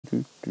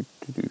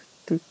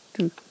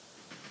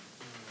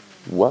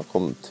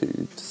Welcome to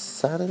the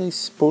Saturday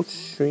sports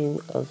stream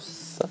of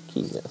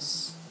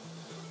Suckiness.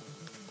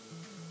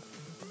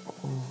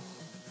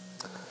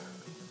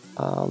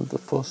 The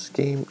first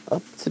game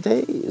up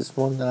today is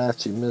one that I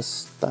actually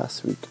missed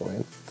last week. I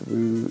went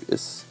through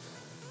is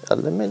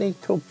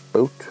Eliminator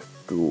Boat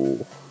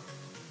Duel.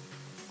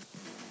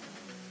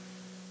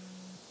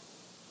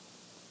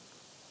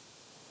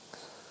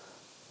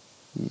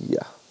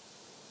 Yeah.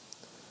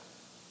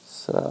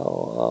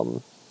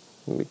 So,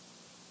 let me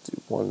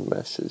do one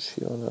message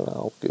here and then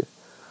I'll get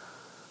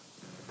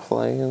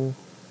playing.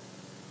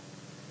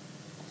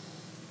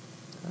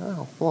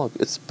 Oh, look,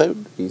 it's boat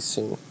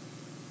racing.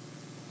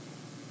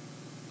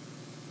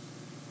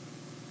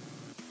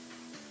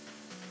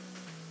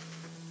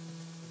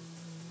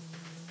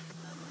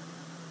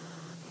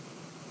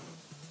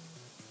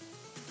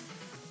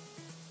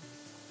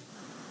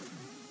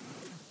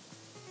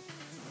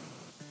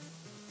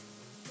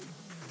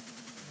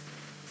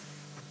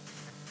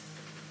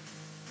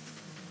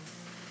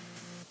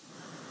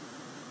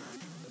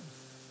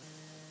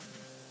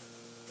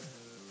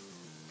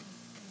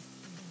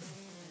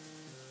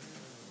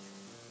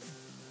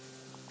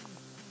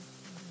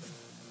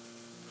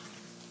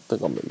 I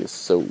think I'll make it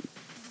so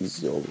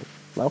easy on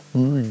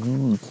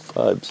Mountain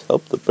vibes.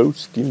 Help the boat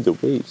skim the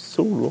waves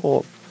so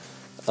long.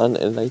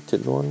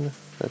 Unenlightened one,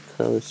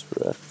 occurs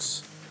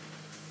Rex.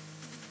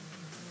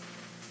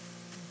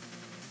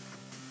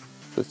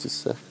 50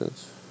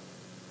 seconds.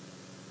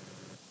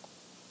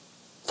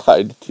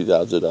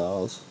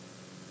 $2,000.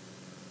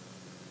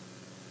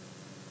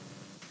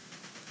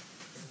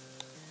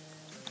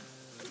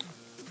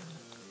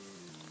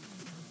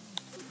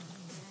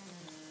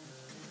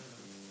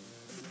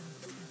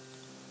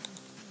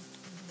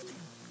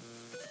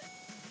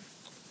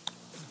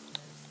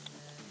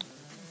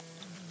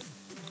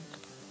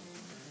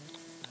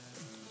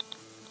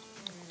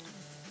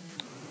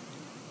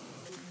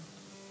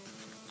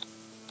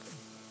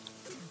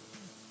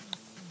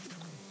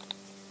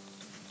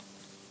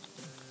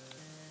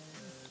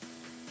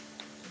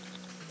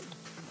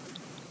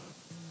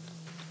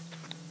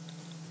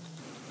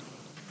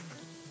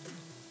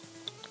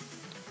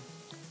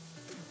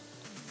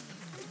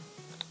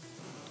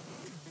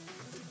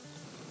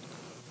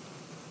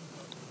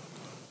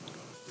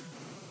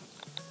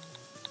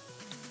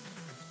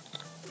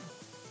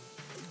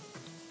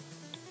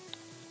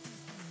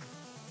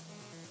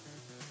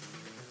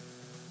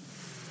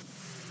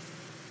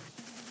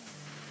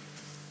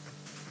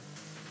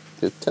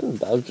 Get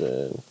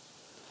 10,000.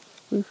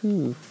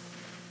 Woohoo.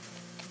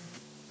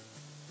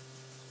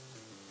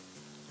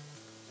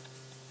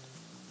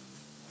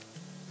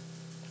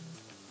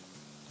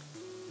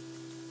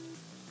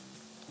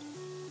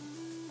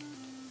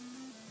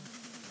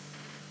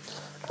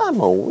 I'm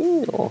a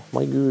wheel.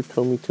 My guru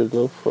told me to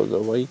go for the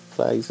white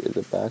flags in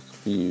the back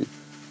view.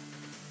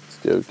 Let's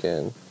go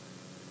again.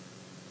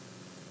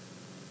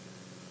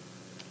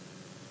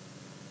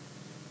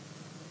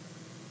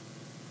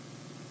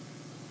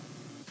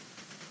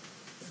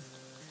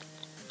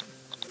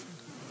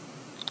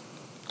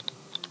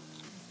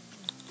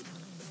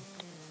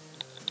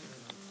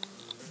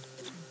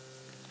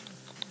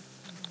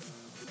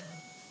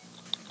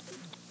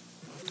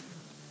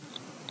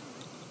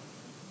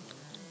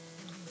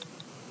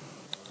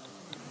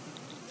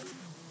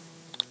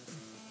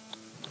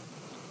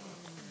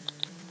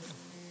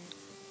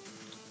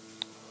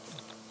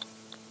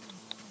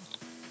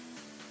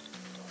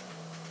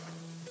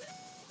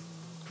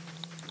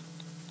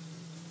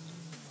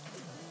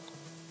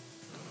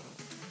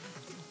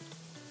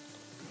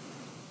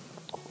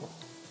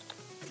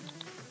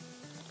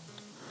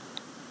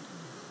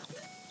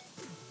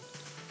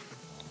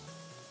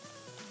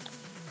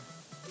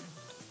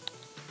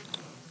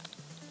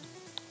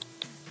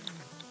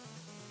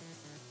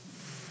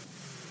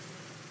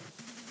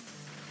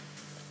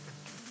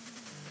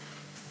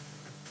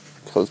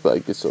 Comes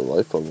back, gets your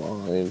life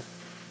online.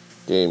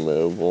 Game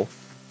over.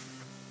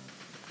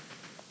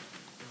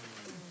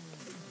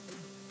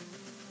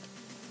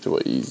 To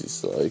what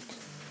easy's like.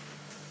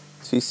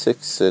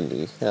 T6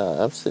 Cindy.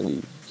 Yeah, I'm Cindy.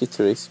 You get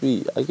to race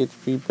me. I get the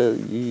green boat.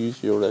 You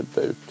use your red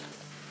boat.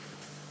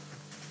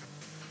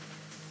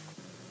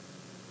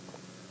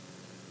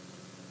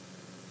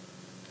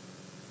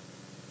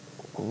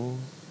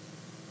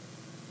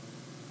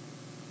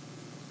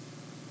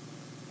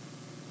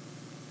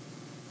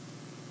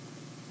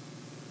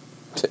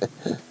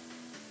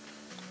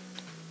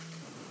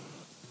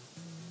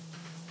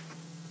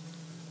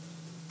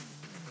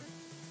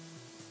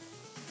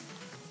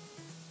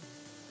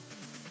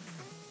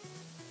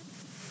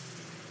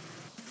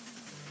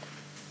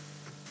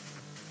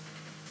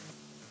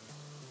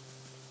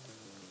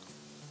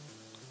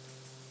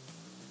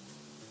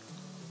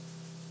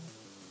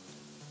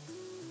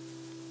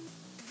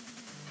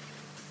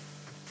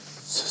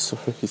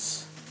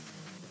 Accessories.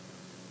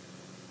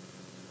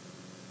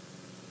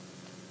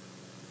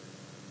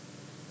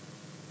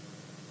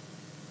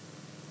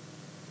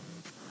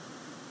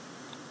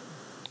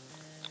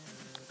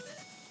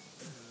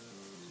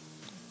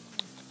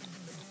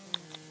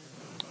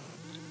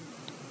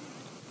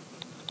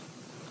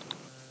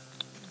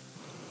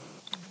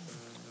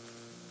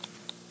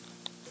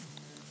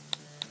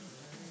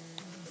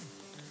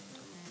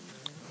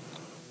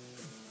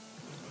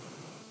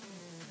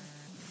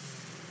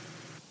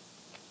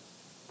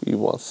 He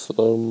wants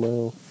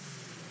slow-mo.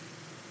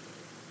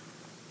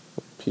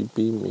 He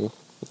beat me.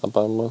 Not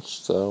by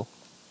much, though.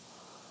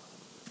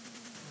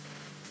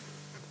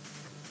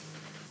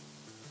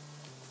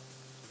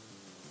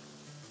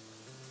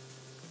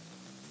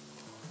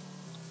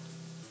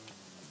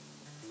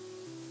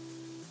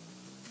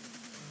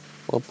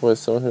 Oh boy,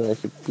 someone who I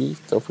could beat.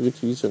 Don't forget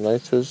to use your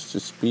nitros to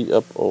speed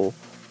up or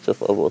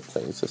jump over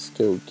things. Let's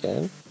go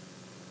again.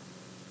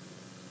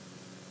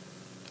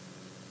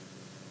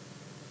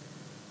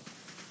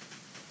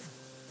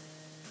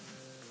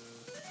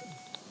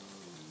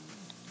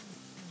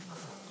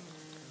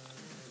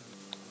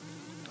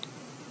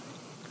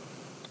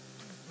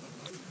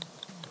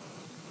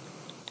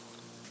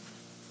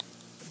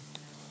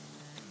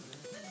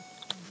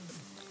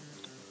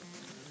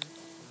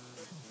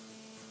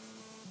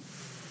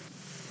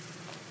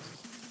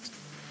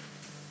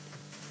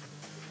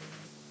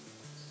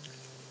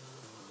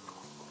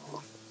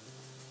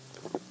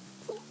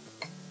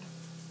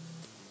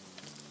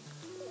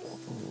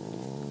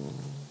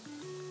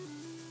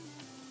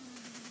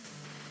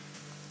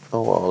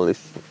 Oh well, at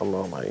least I'm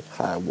on my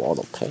high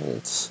water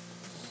pants.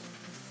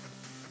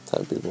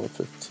 Type be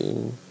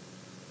 115.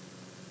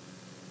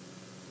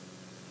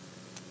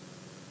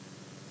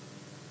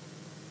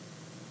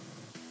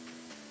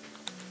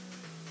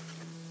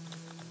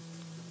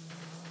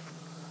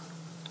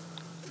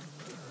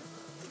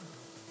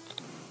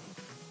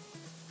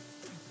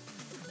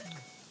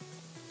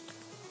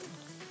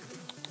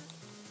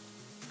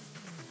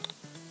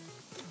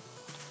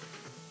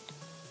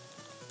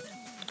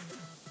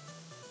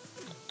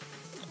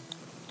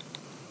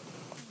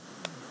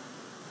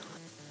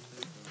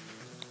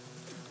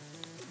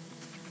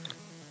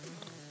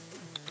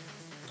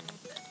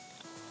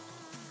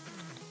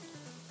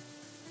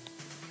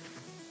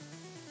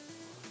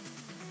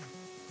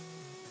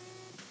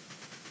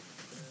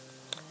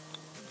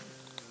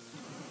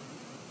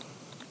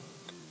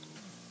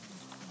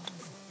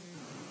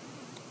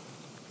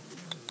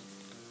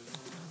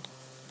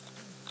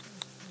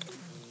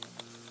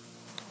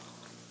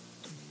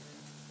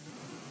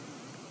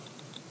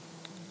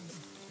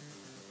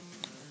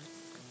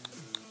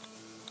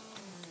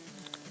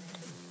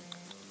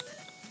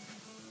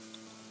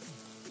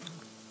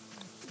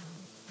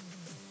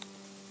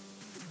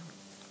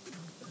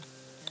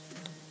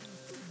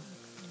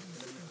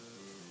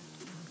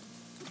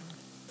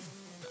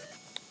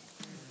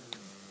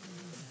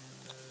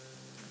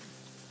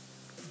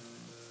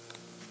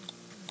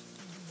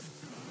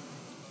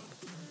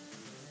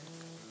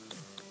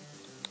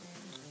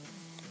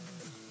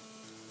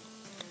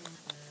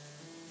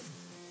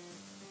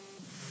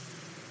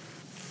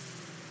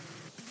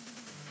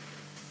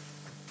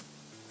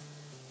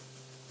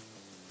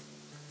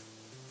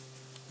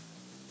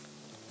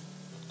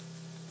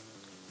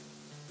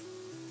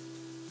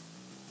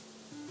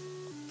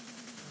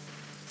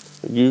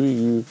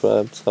 You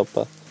vibes,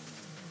 Hopper.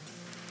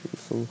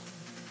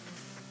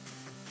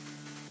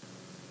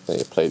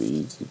 They played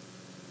easy.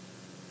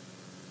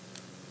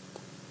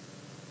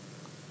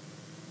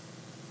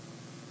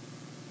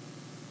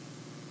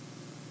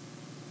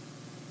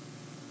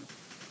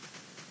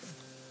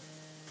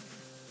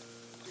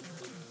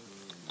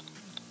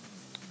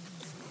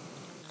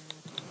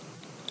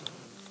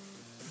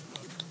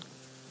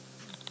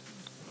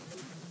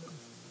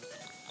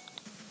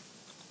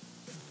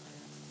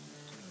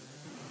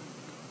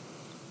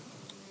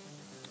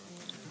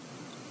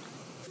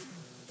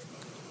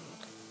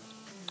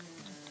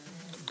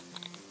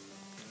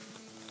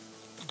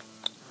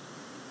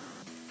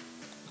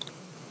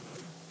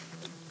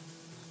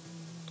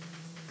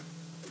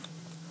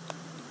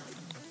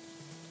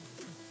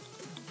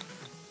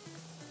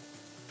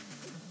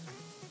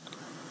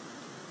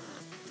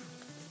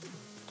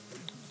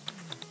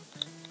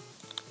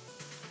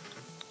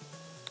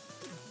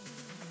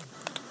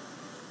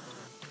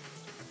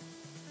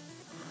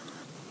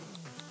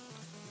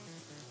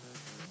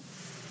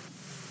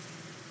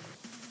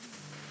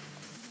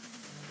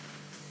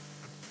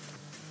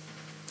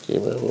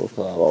 Game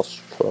over, I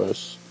lost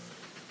choice.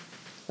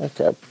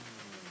 Okay.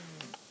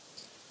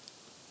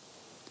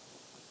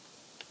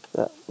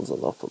 That was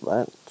enough of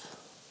that.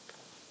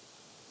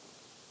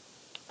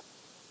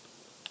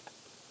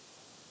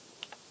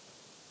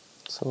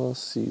 So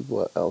let's see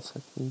what else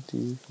I can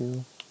do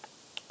here.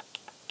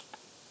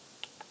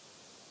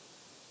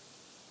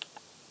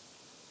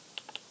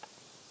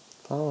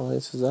 Oh,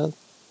 is that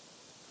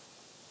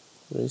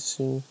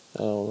racing? I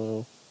don't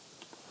know.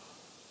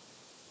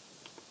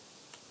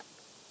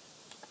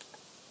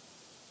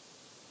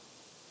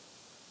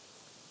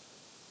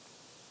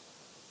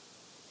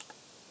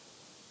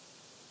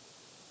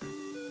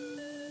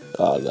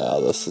 Oh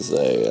no, this is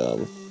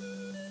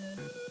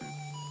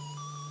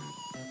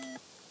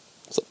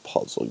it's a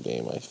puzzle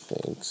game, I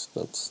think.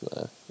 That's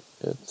not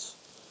it.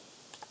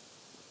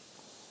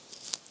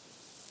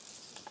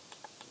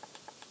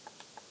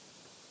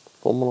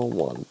 Formula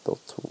 1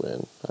 built to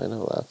win. I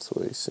know that's a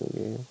racing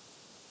game.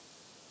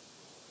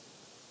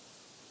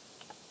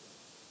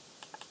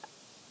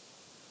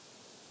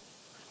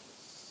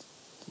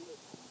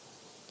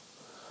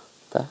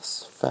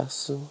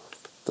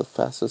 The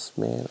fastest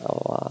man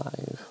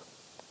alive.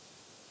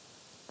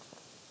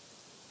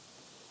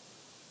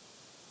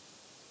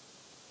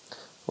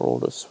 All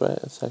the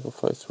sweat and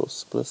sacrifice for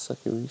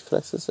split-second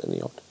reflexes and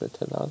the ultimate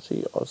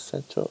technology are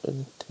essential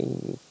in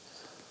attaining.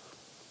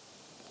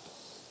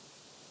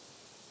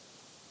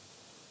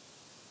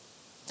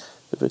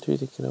 The victory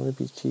that can only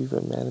be achieved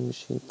when man and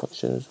machine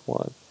function as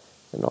one.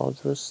 An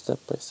arduous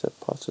step-by-step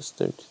process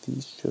known to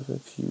these driven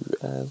few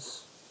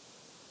as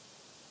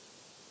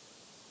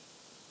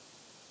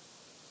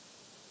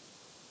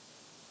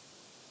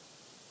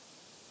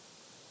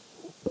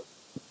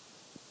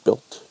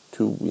built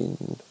to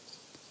win.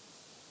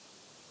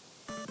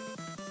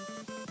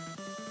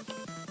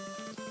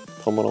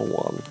 Terminal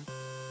 1.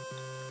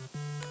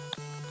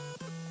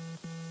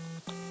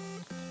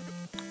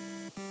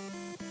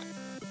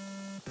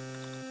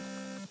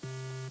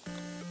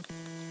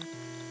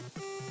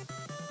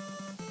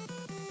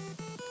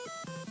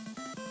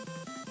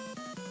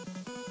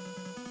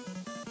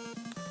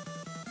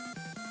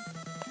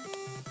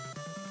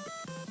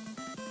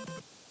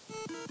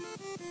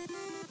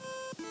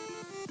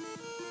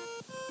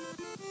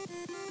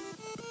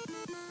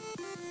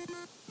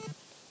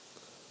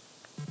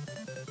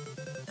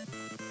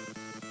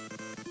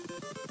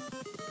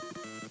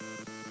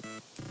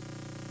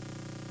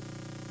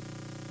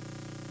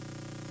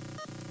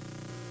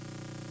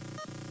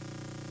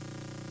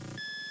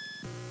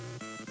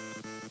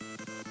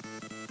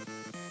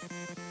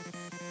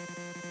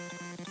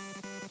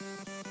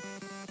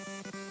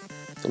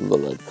 The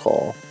lead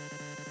call.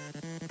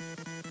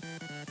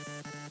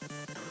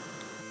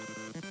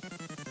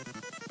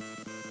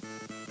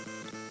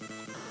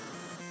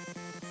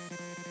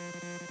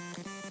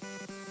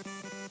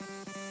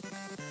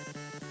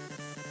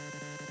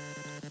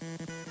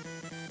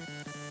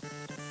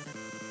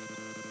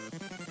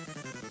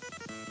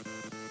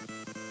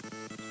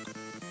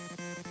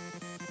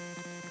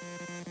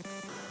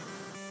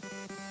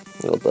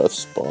 They'll both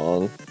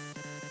spawn.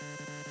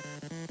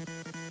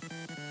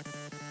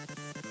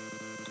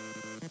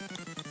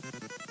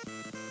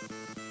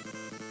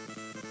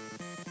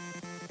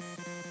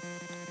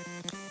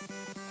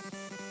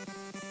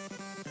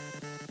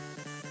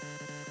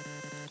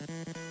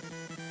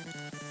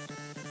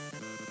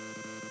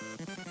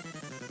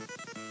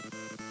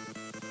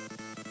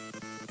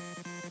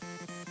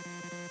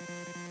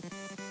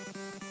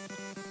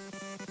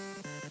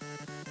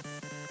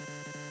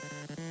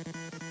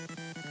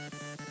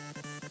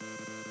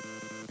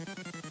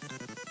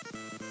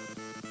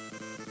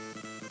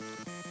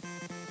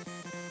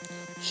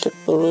 Ship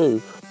the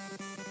roof.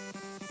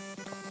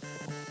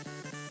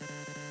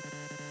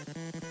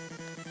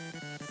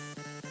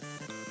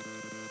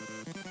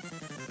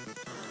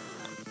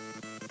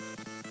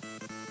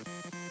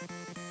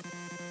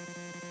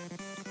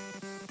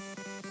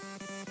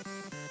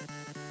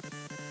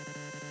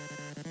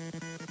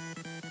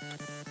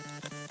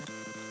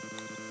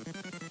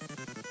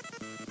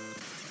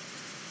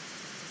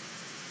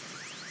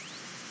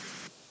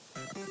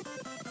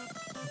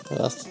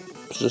 That's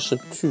position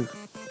 2.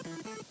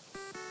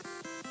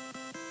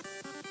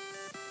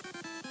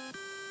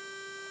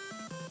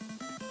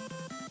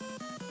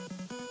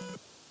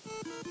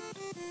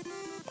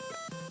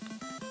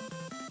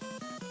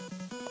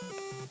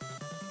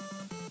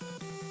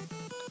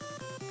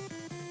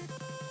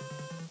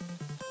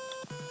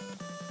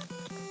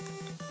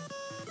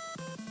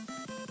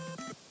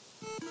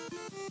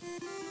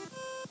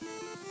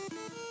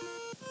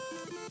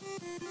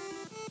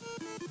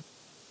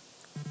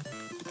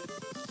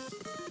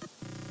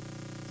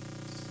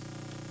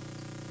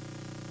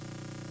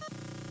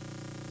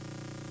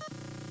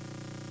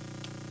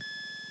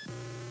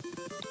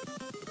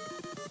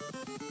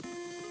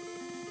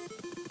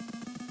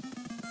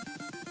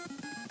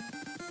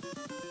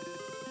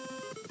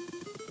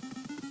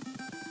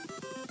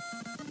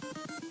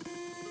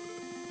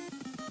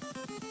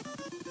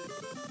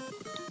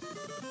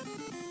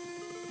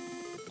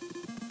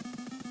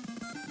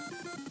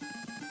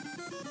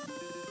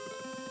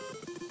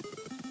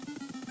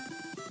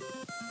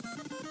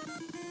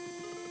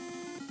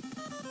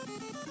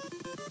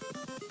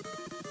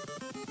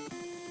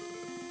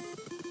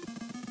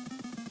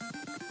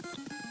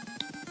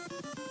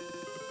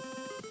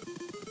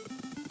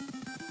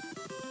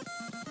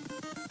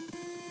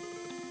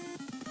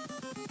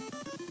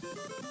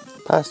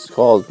 Past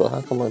calls, but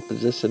how come my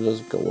position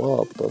doesn't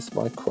go up? That's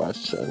my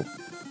question.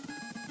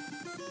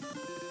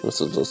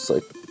 This is just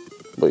like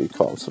what you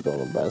call something on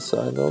the bad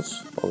side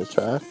goes on the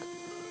track.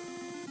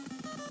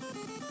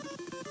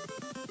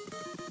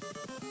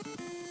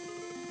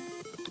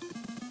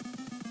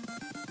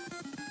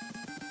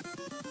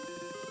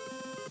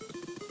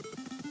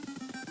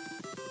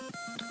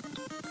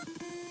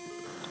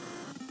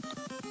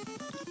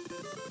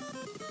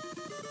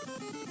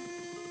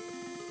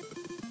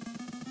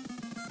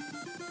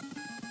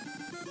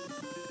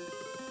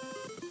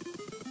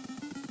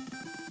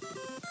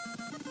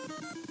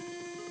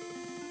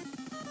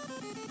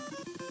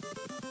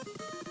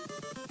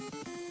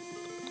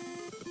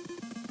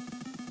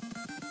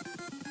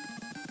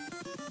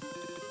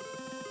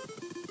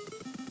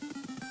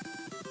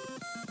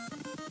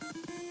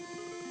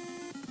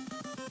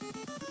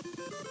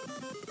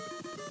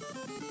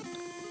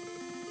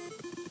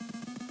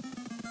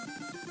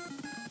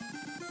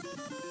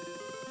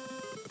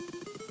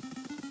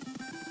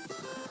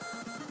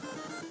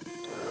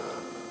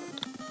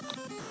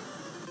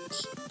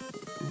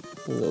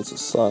 There's a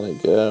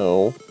Sonic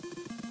Go.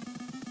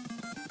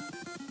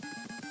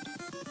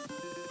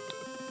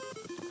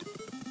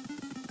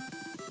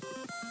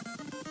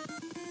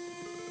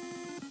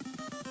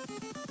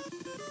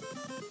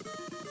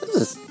 This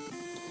is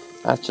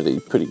actually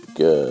pretty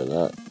good.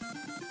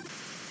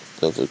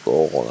 There's a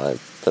goal when I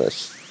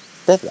finished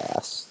dead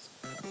last.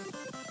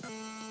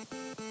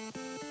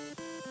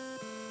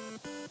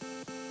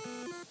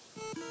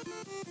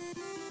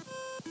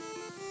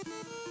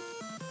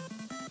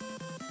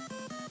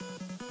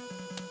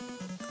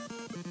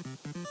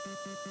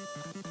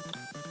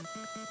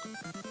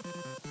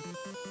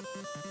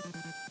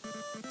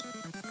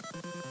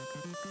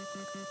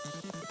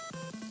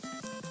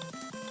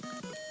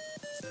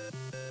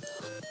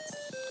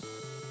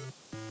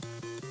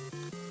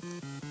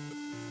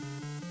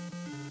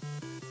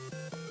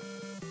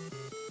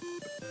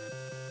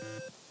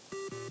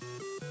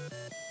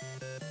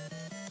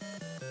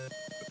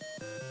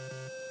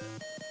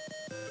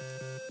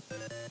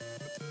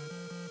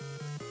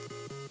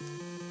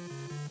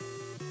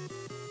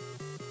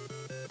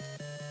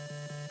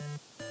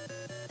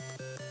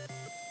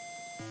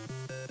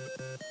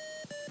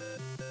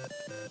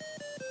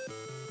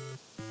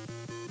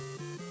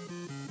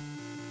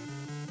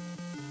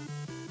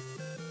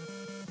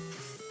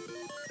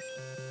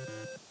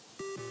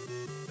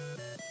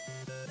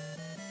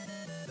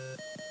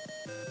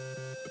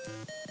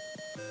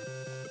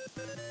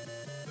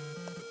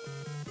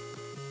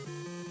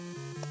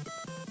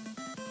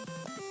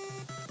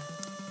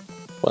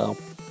 Well,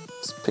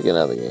 let's pick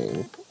another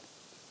game.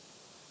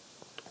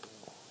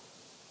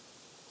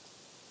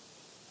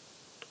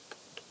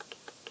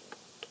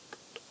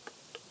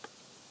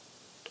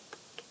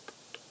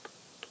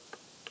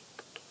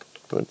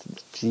 Going to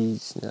the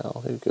G's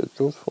now. Here we go.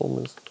 George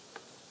Foreman's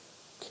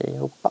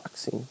KO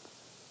Boxing.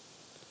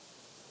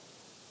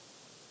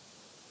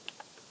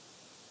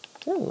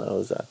 I don't know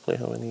exactly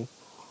how many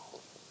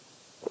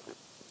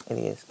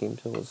NES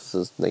games there was. This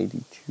is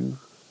 92.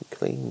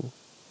 Acclaim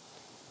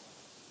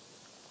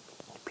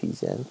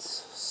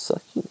presents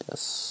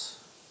Suckiness.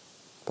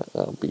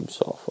 But beam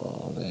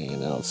software on there, you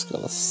know it's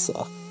gonna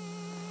suck.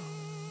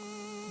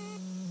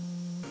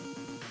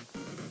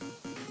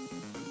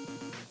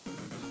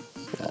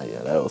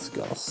 Yeah, that was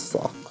gonna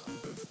suck.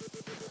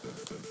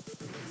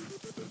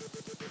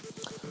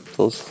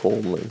 Those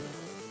Foreman.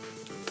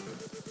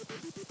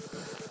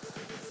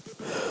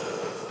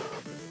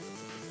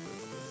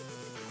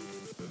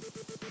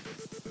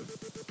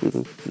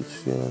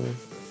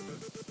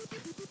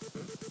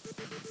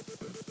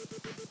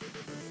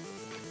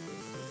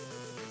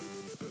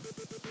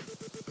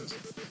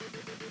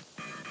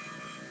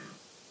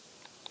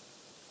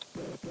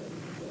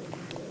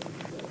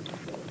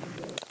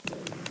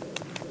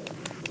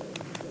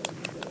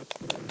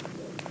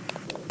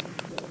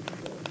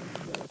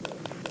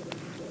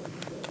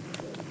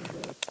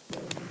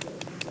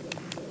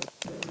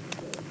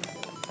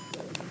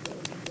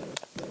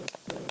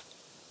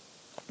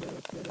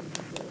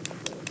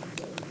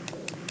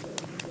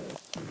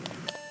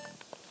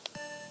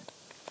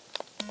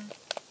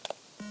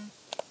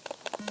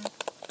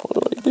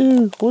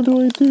 What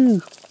do I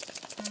do?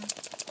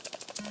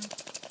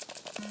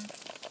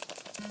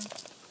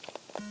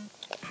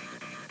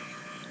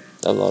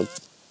 I'm not.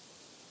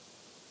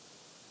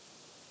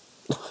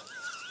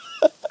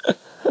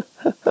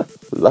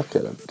 Look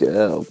at him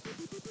go.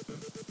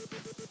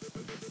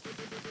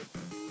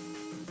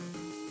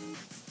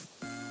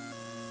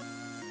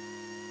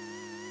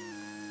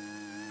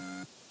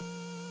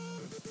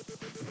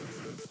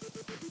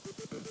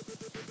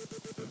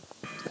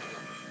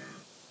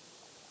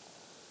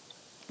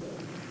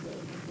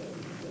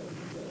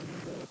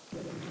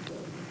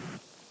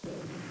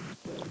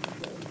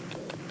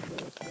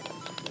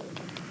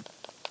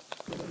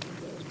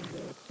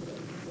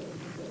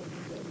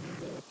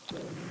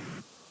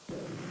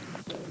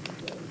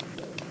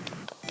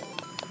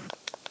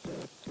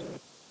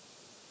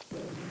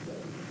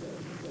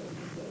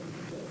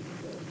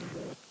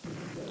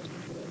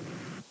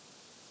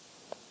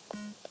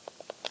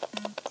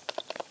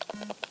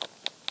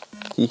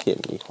 He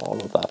hit me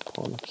hard with that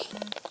punch.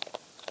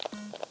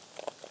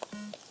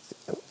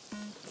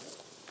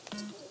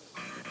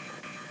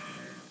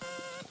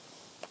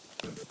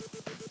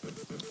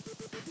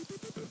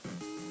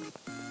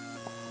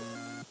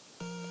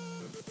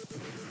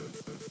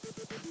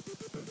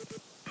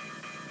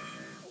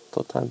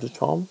 Third time's a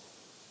charm.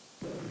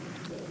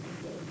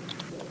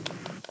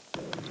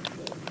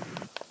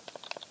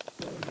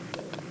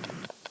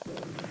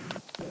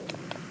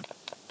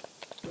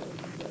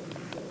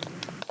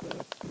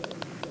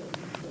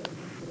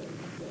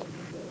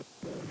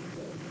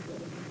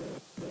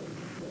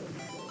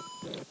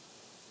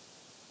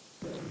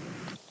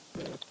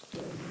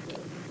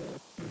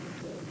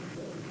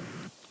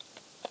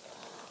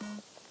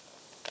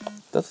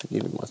 Doesn't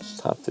give you much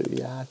time to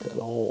react at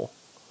all.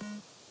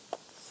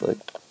 It's like,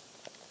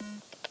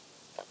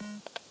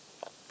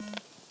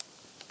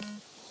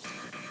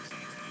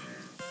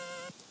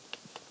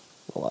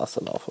 well, that's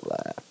enough of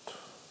that.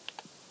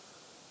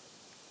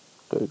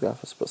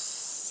 Choreograph is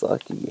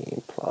sucky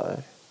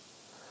gameplay.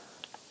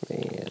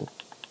 Man.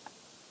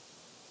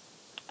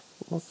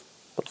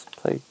 Let's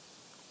play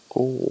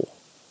goal.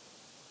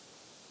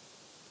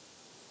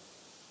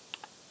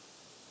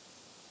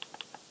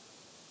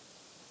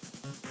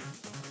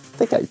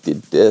 I think I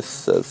did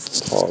this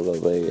as part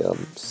of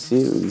a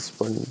series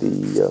when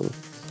the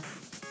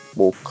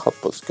World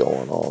Cup was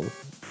going on.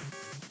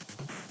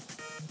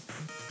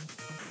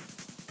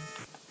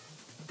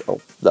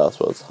 Oh, that's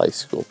what was high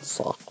school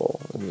soccer,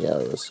 and the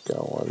era was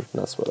going.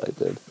 That's what I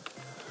did.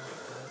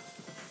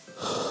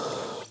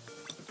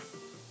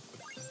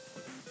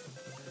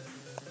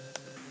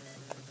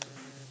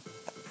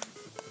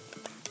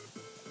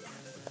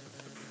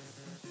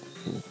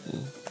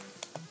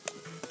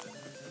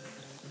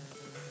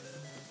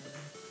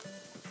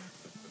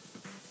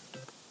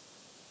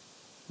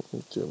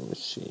 Do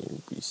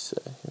machine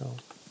reset here.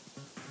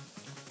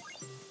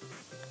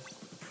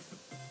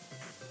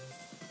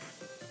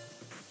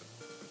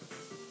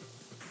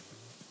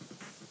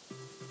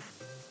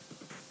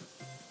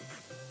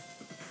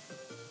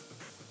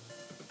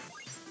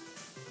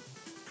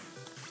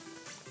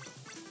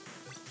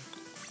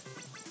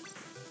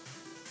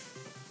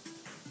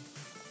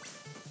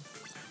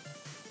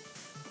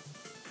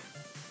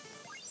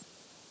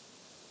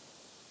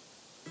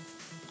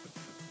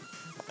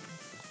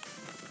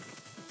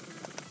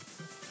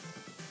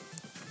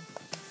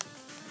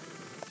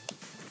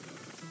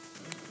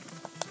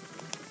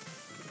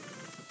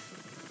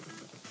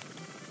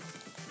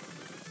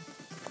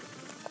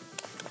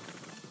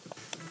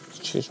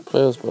 Change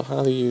players, but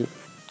how do you...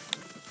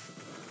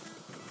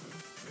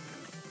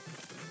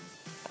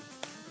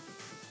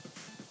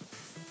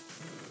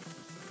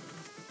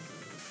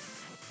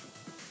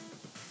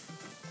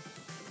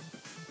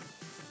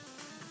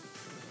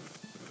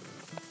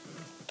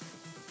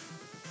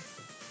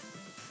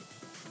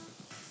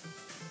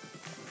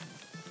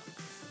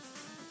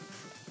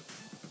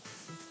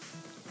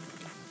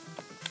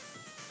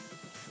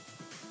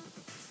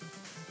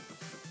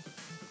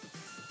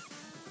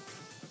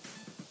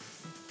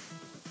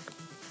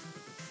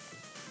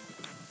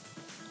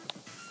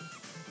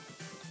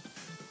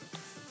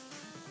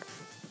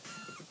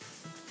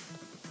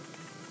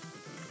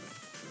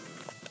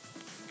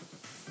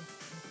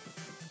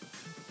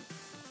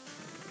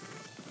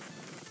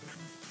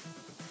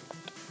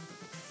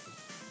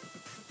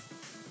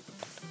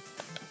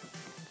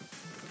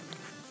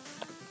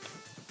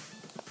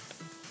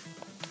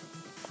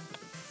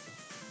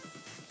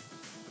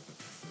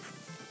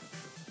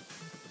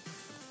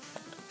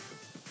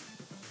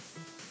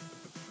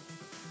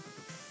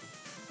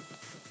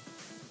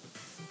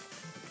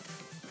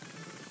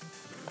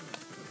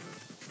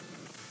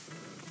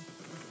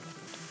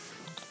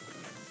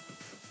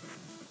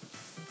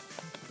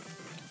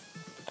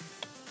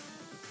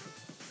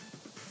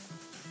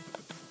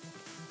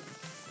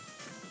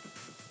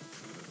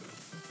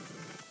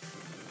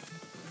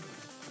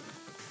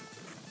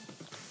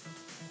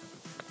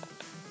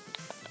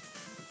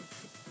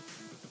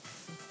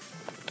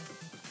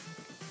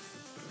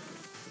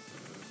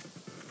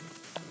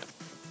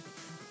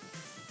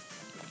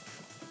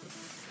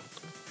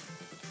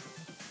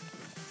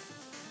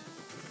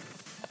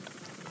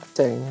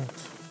 Dang it.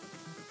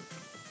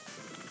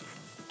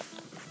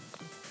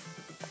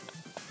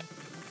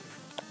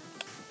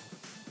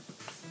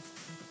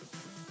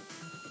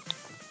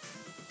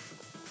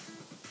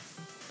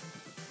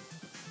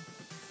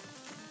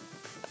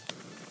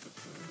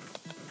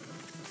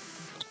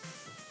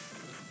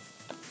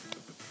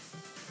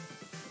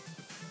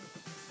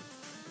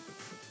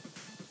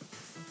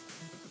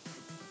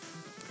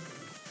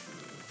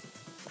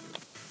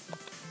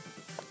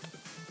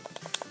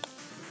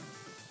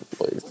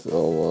 Wait,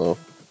 so,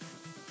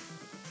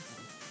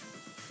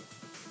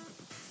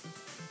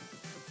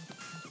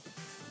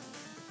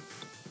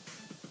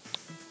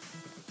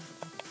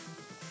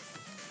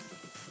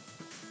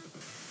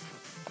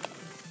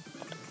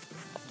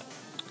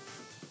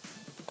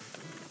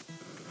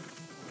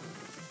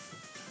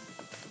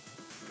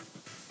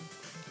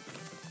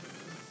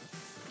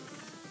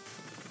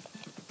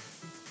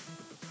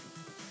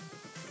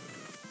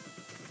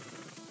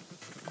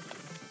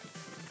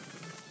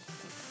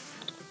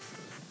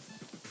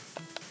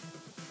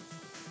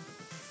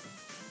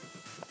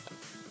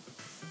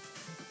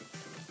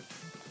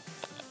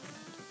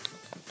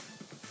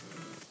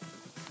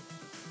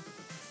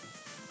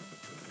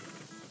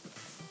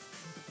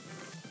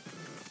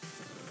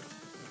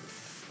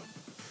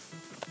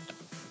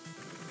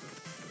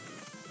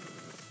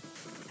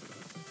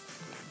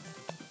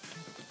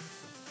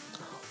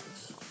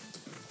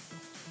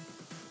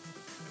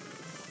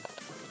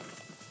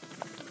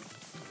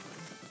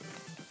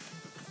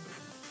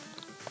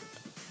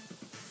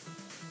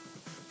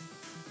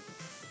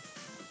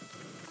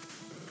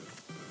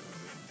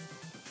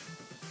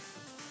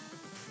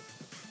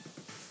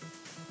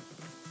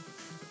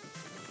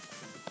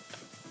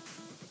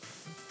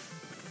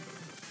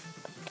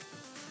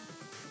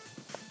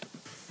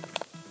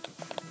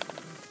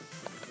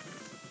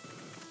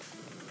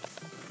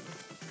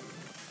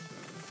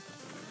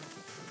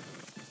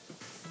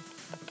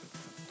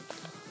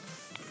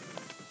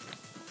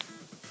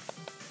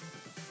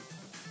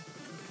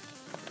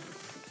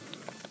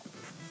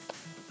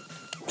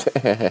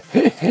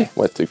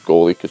 Went to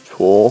goalie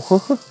control.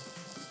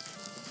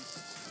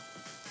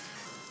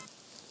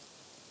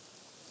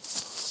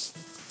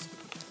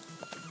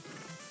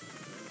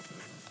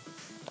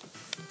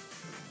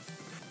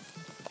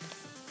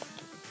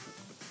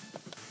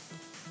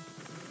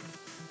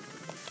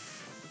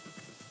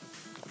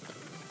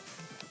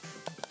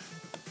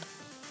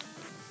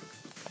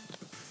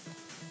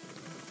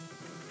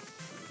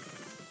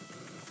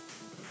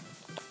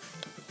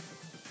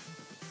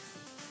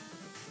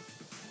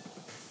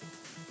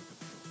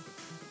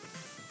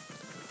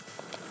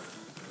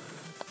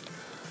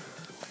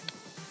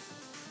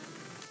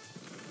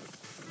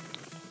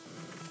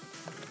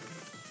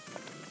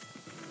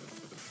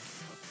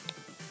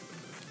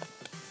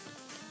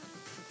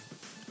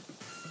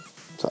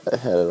 So I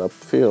headed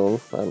upfield.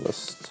 I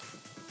missed.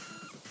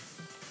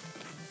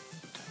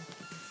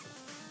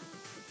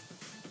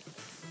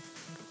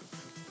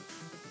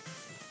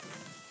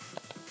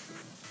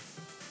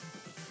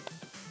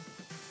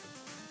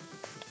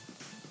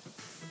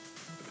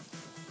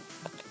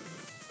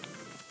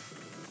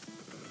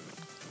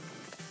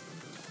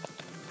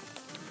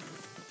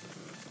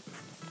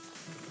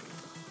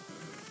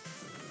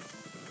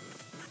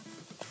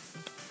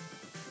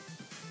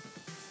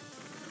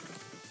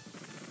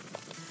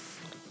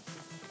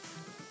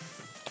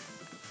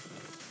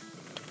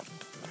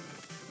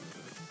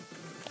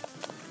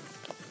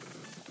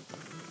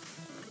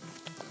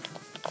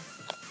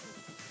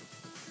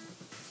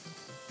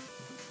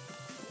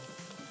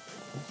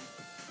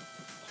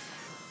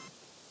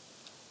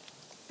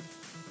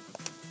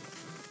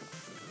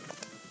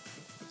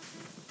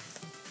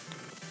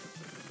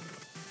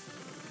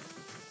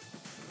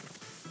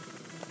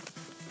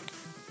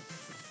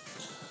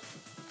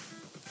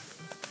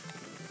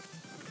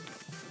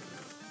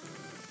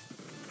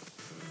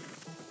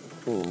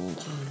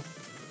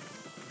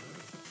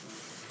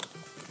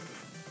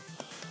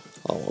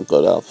 Oh, we'll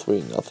go down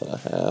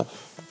 3-0.5.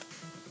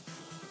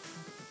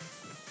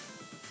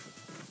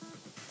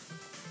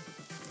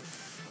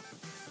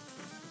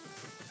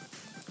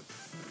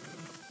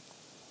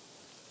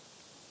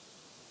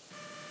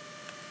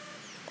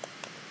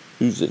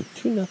 Losing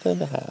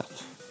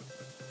 2-0.5.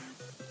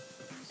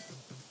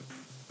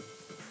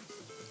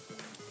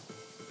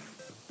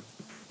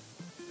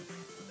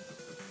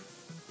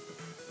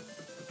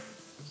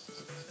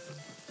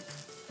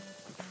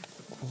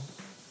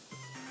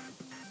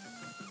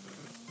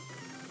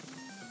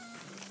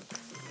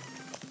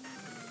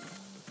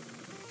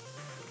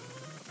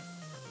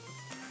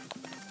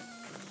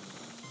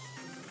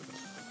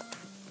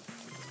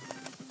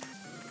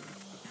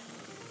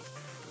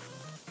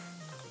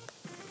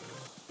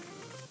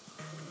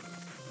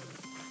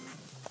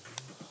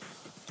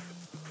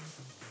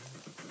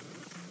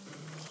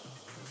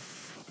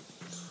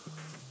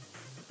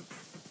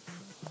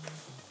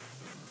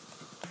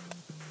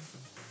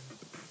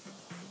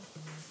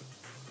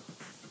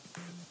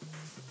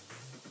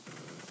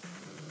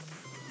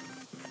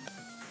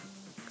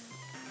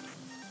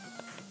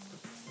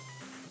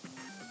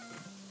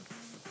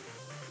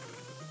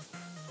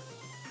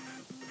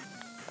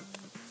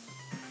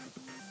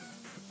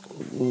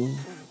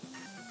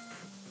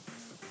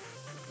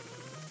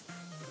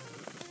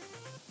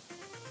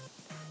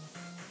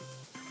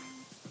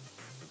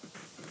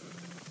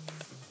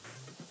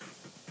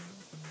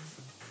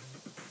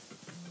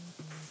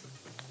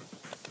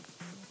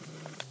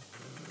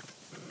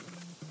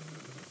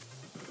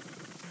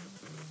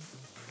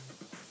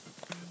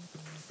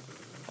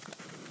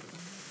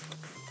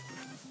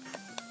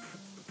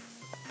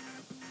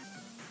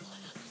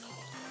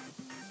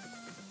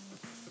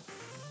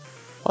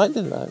 Why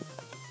didn't I?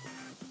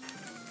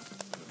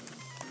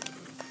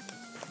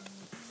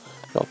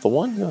 No, the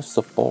one here's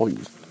the ball,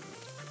 you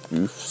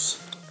goofs.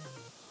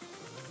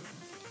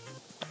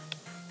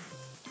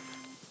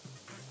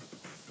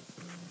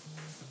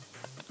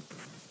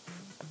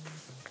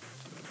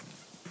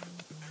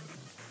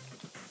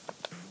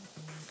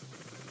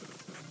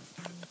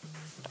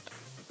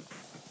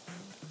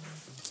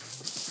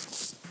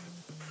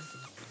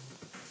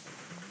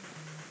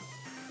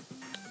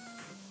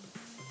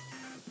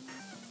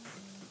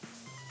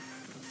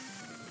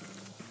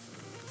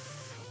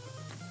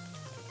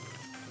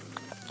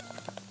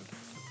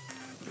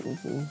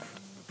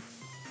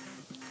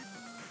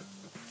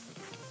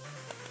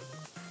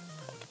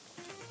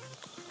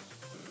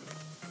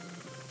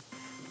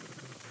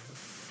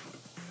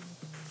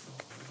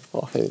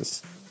 Oh,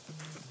 his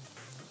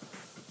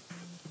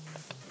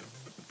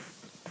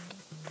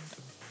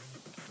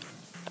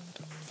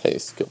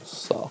skills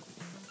suck,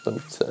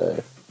 don't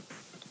say.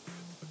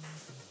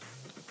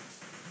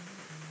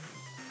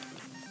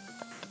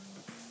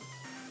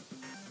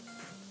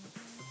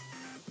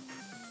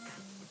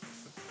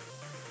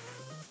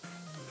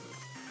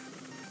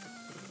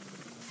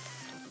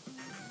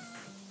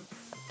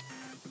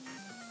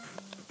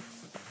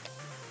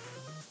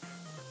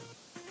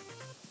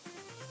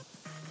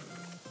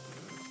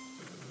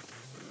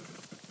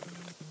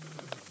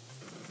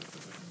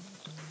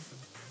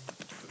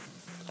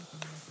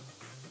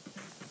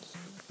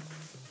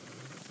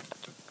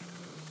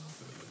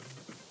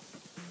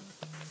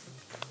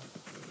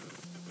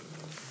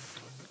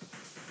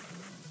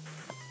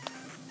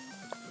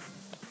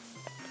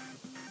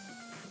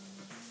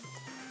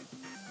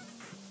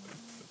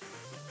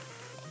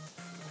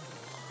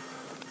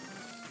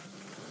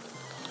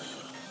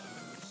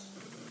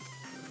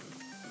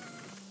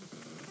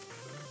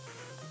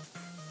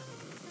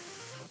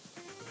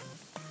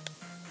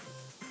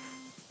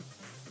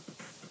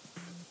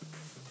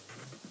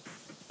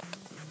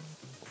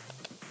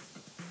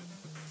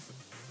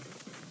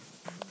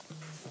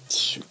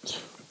 Shoot.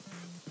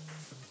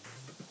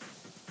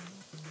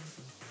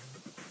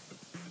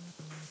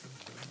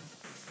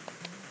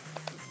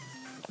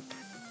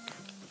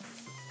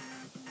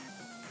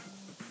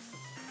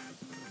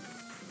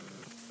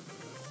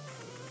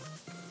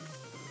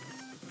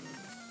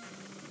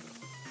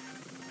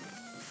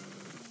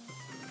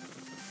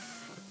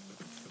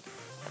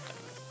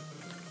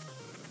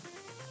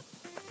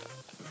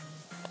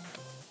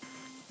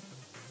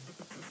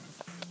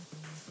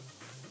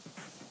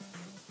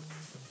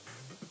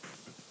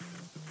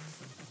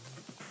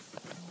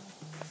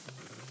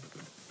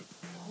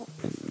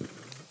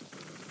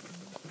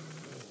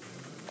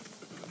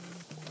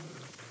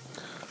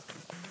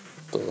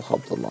 Doesn't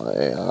help that my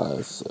AI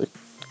is like,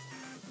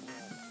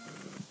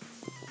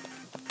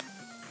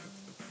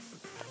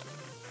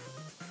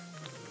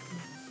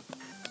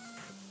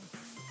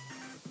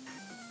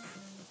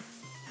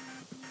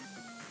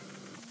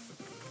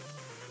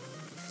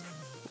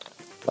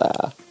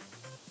 ah.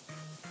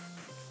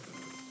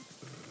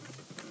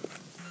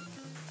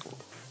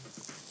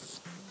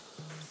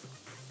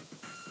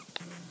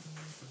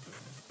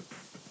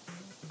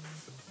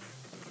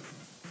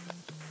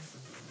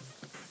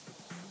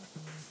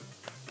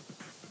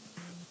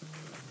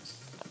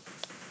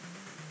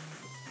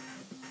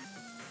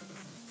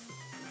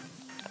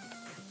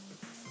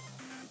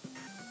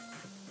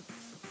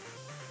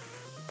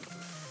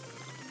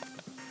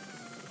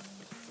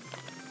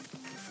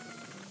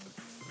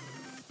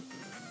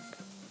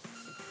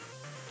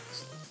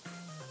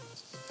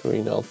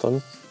 Green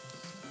Elton.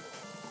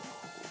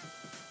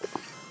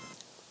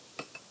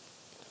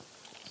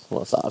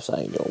 Unless I'm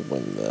saying you'll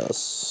win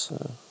this.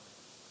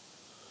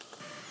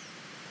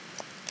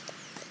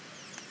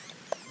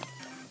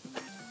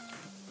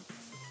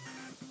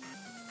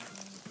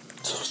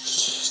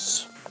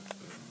 Jeez.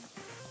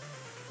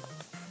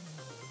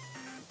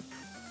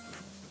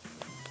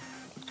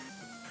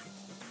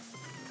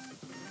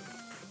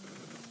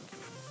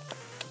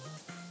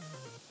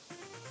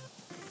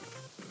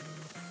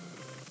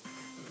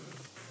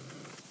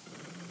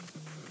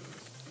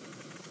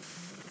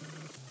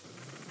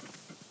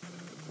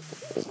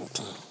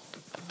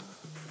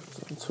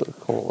 That's what I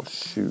call a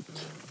shoot.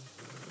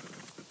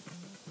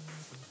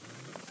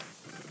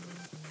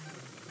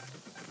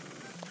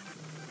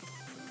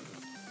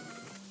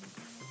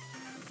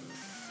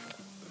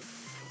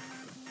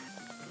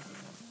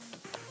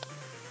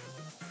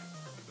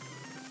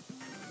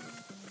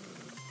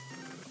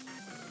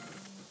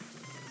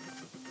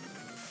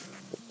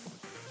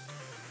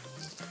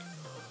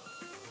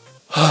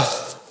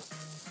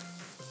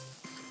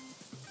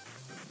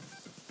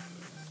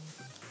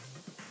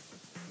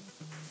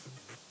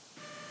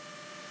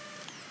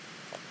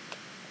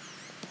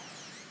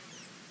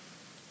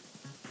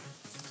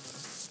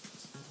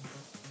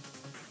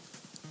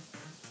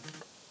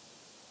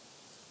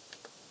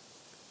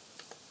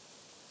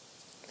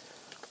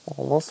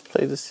 Well, let's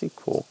play the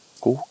sequel.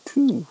 Go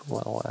to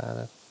while at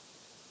it.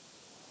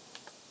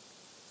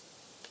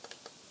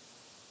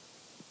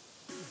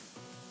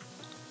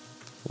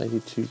 Maybe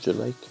to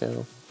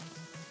Jamaica.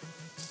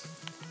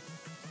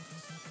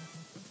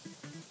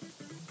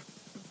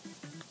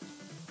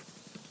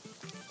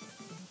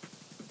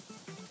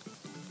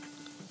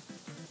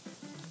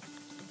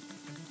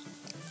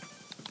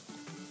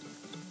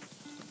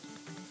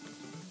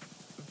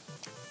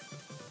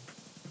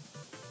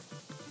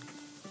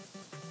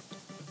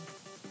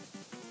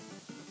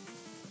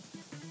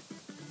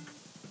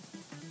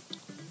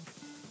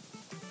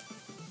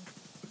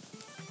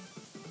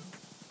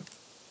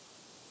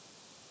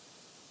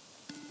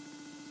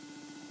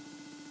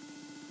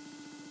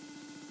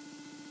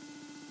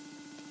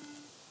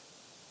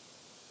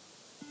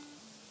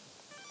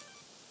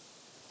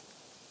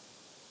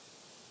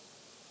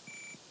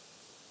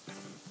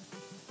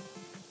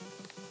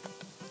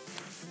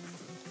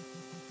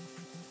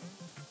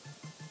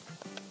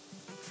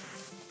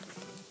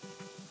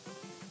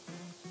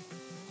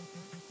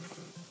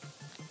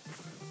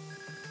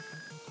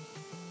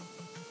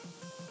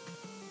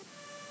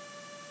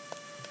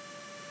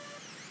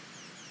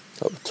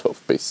 Oh,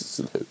 12 bases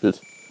loaded.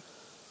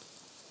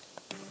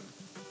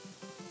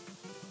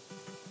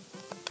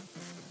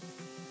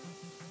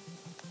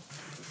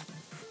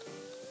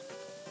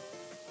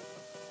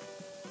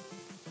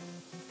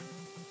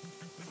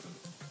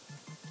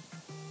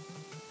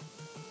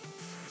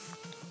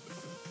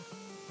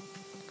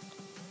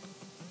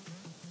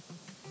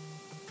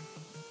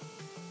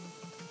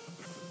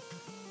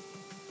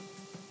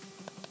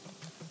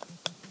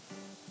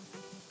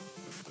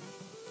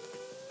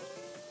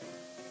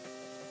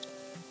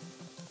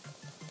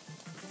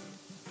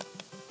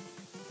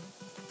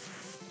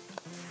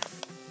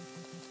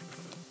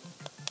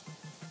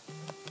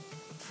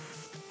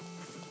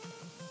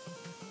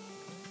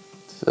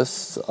 This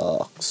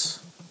sucks.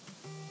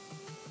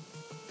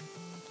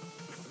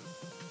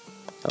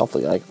 I don't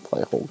think I can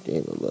play a whole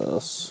game of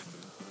this.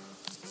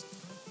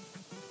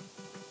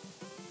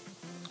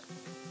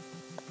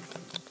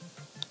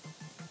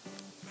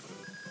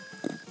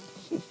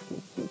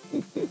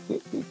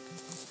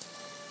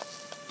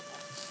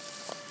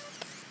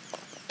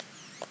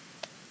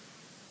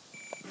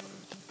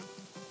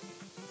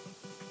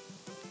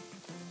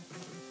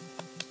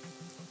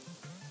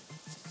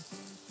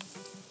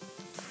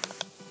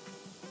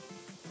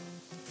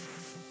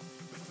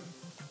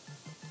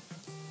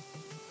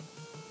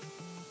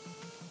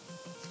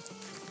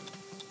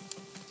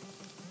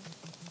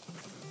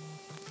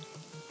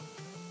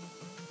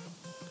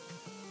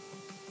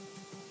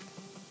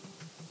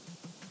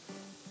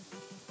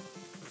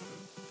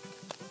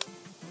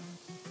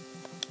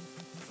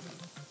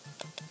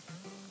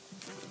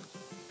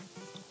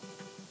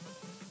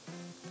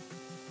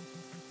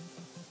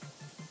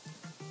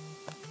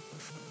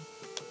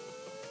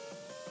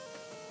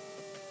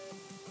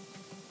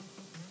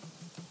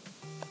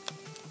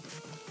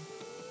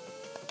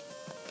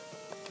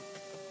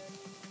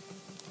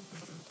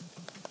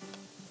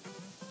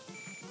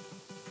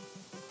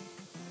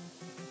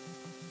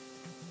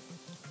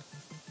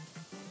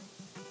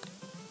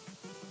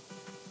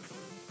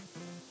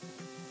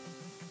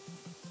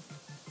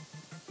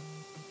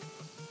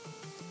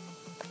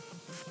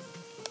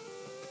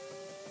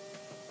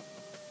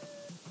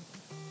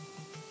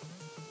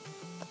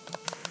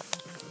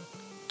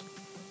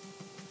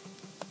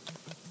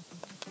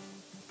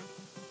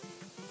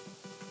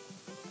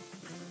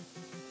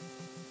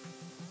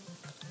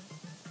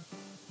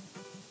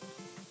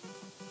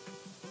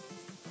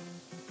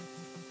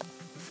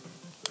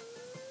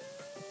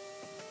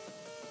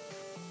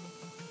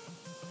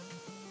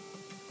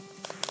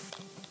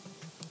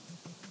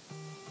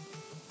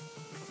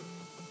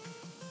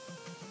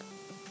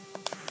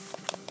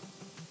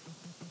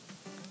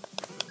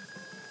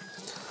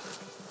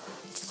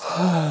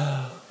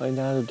 I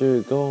know how to do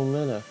it. Go a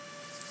minute.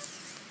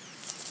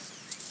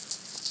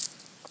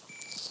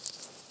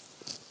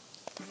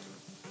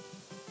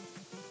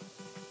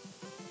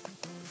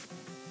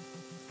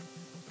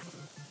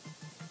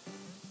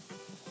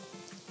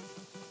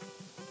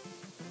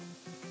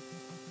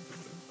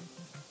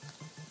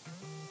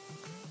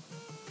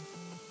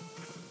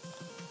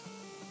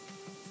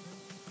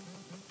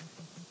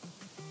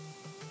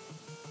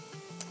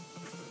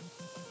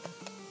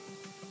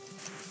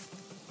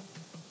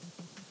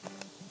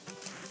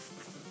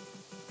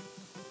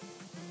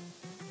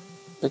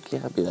 Like,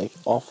 yeah, I'd be like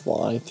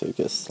offline to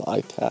get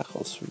slide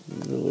tackles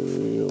really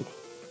real.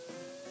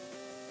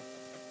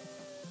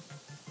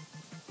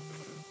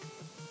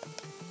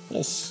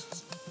 Nice.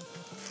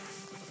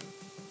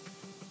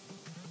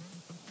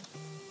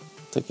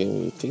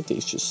 Thinking you think they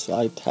should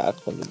slide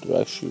tackle in the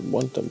direction you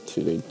want them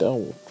to, they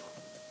don't.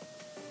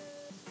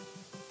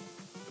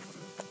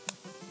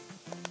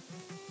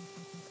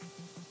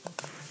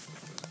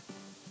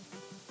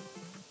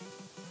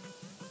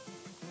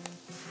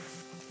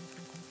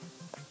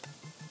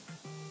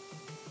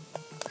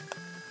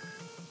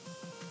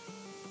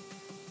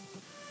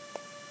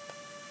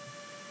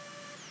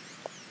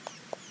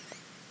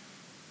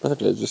 I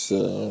think I just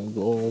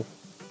go.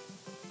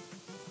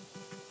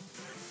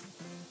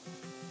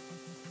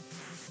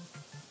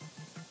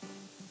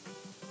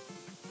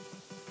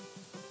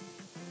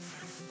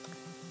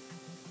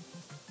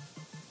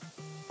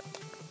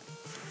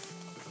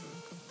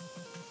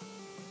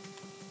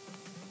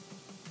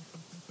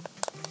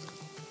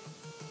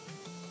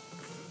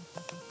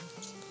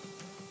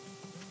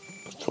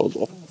 Controls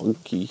all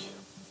funky.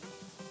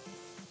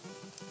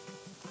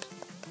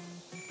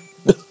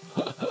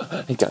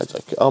 Hey guys,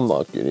 like, I'm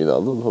not getting that.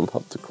 Let them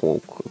have to come on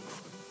quick.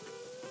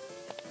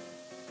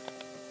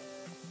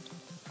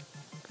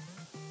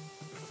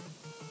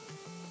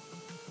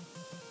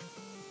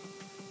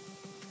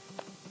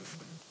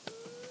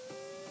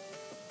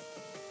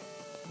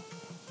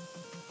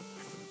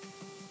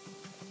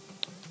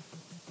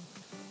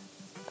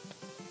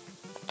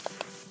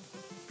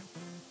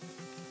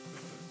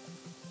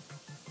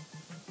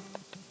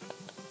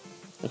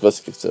 Let's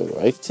give it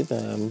right to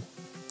them.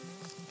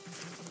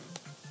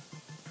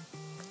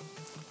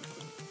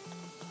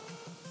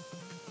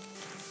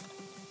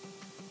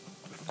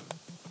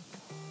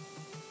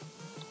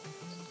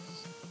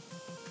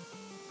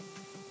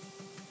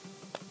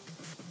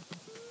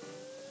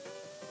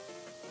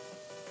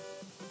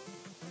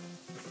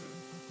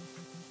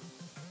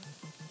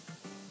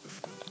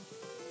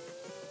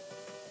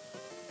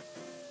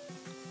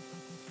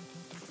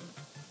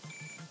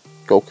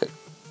 Go kick.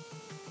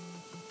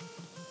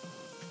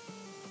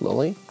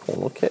 Really?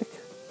 Corner kick?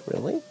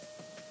 Really?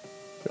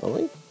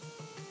 Really?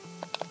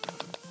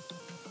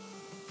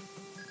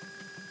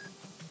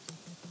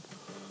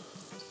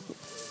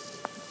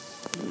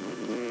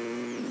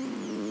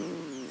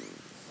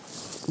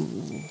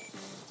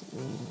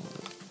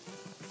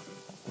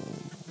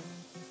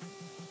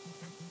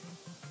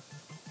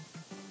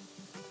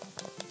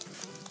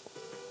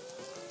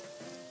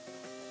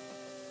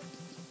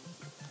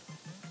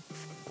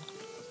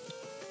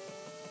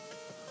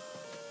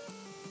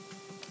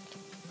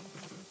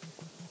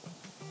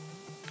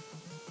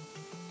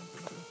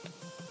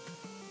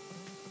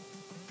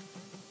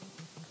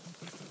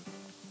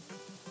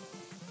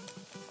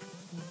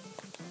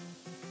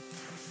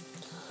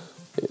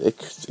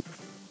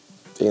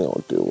 They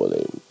don't do what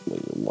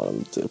you want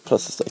them to do.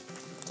 Plus, it's like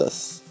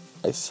this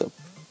isometric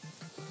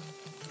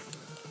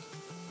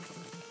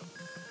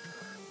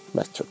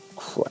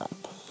crap.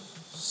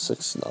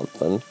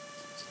 6-0.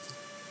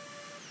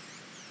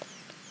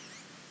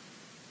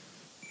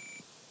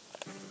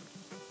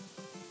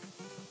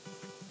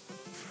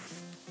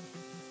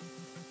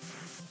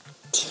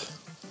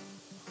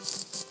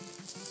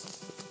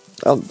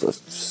 I'll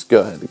just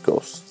go ahead and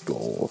go.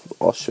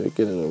 I'll show you,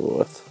 get it over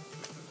with.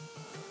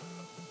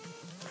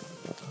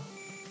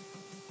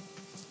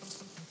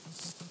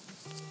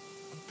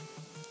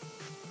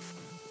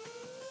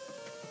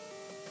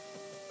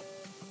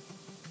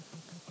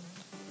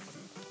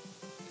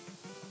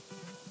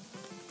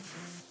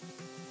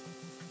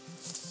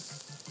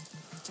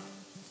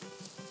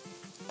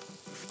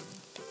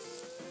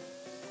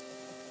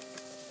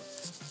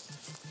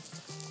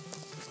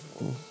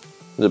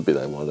 It'll be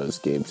like one of those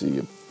games that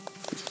you.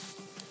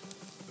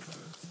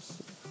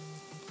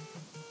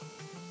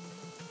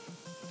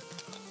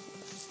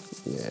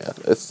 Yeah,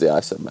 it's the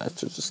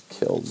isometric just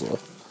kills it.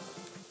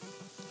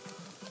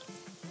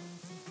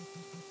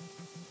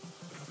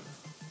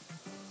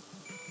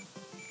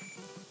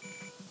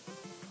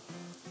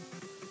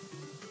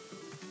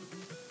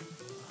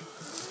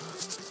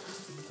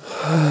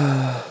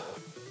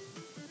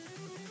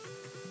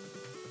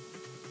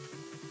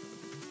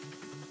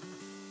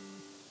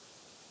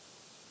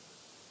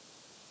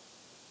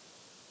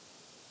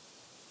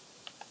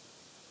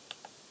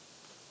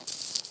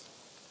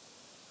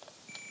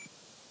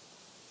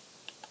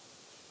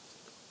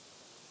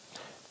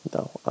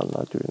 No, I'm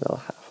not doing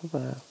another half of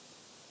that.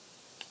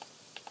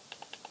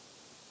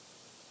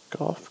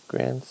 Golf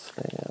Grand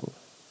Slam.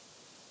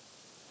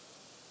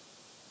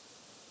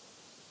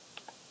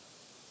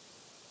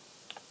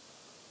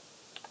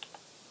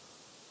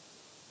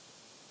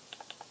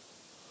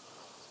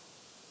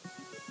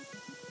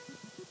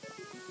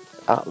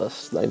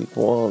 Atlas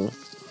 91.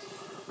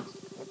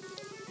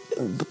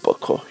 And the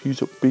bucker,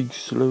 he's a big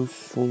slow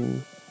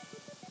swing.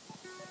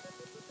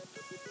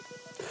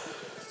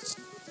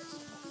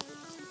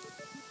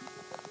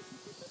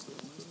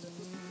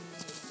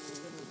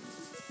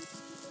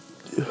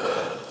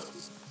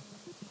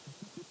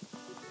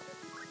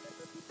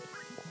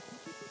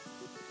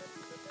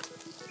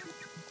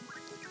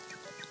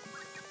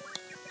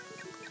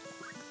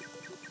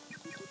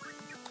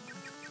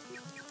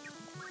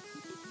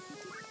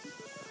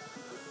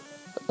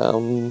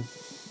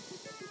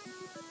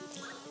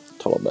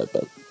 Tell about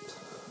that.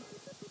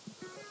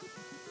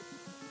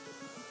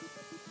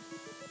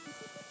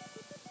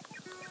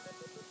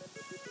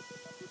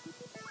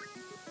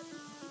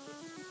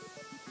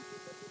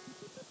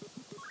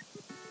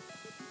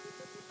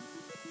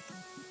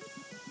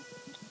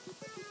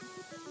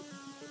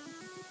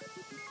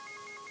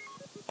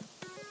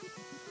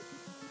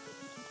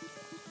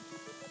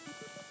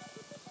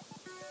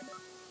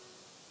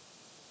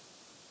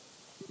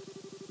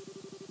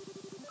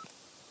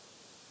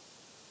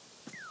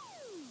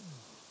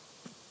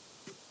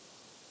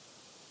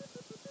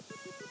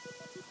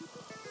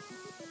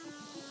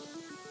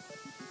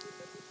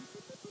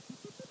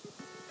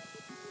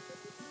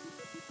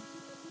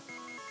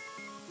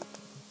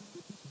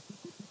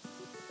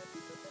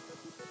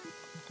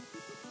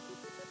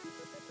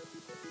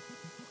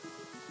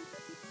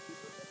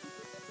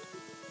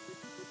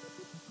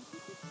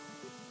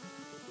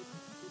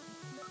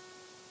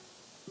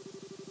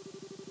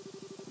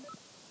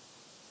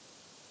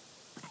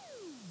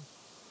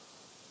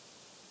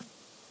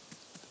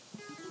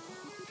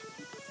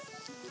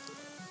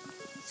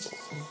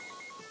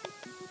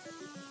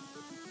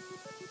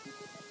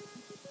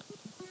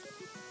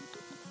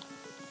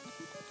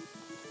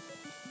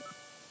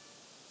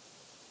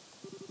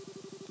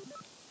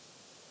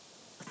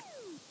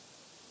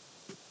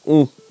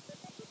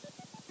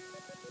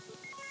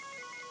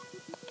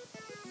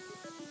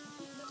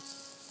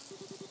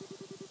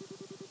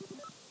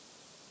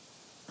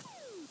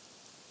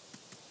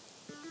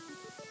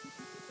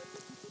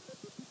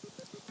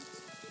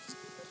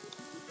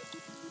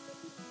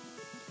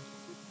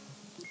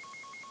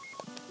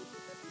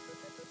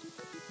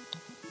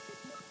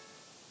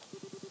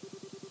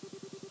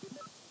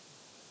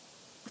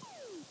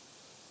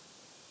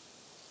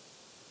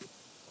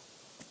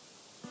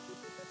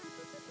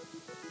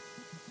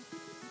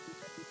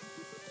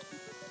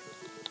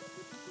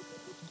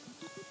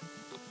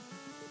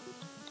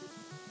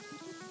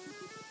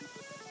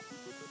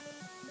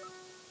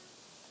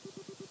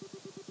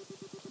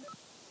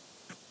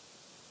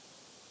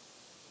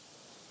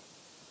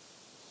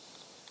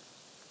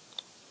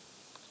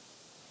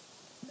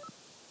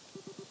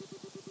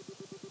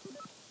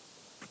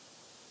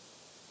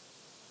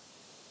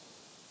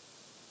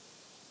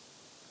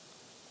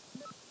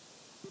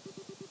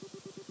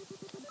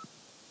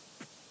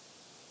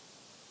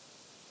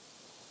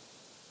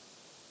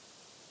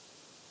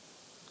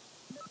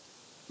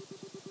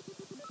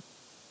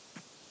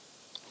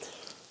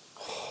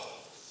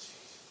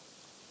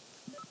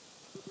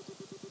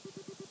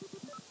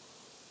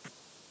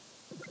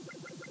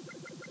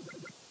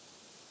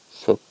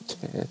 So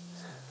 10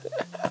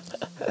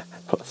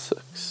 plus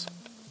 6.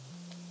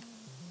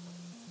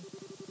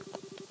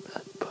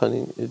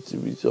 Punning is the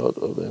result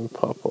of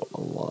improper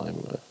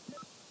alignment.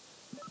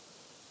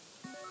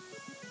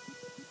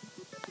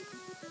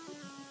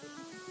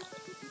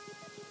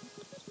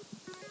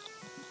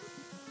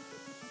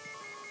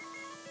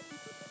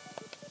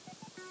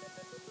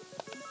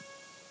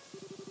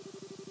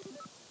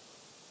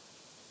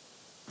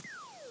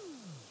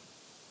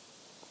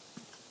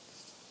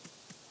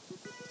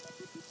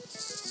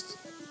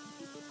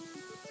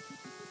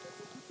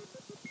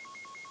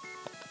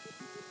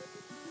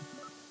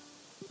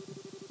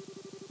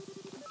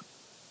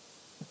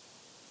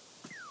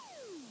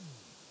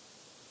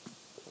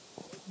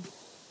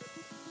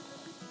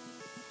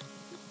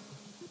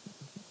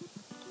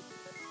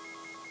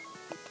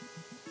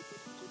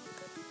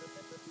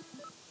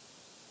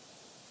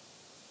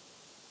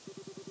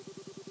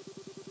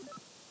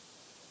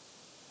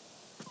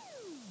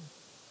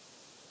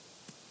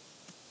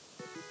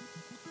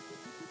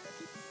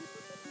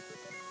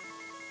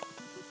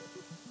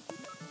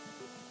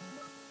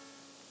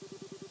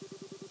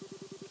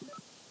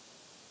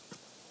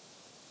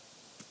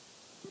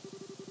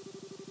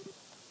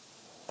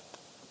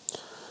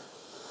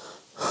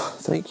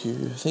 Thank you,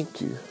 thank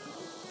you.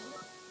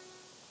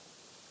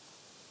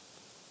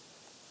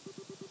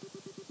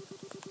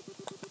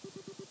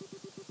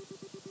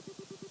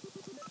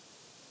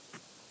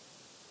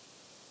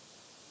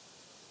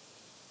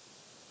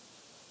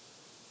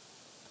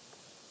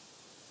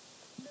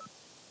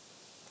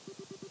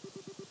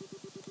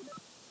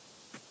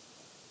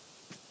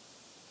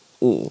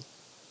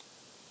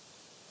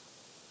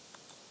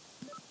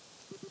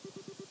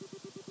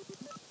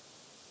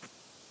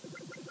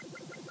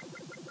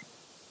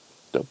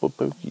 Double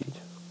bogey.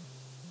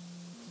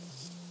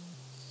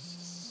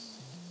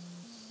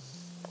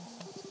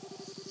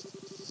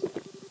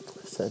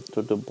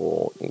 Center the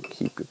ball and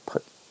keep your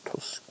putt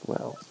to square.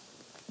 well.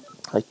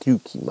 I do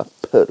keep my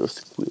pedal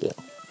square.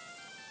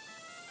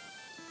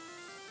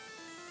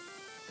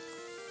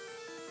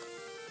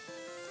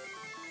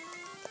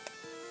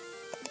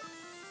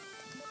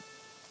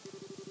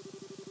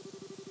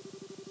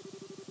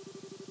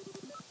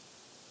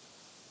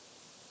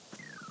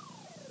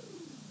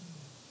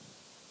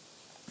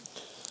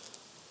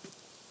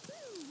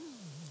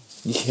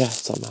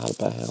 Yes, I'm out of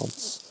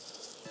bounds.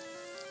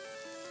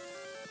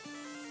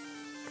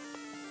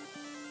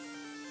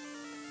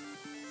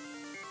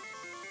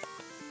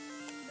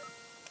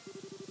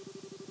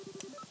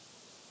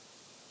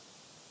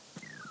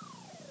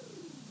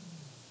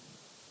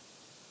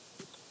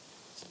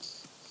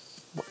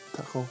 What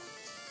the hell?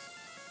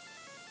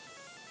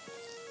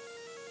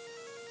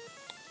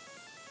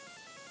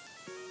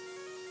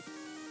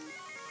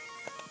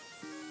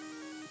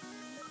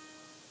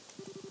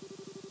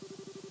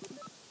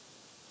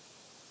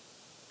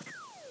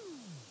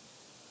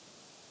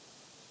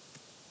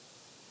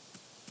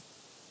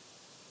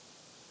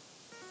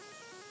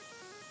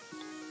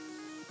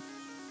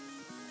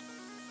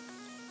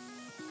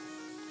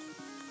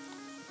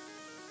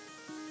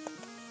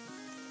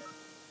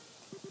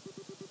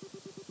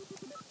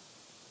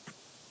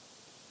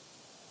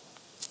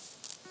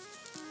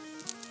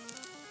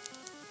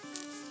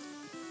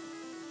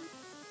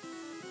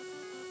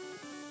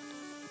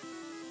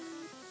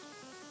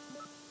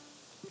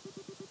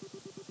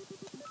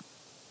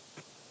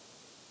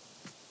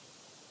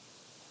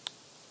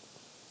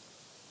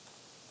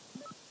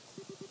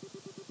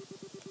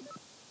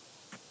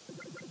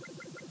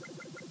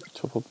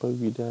 Triple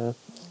bogey there.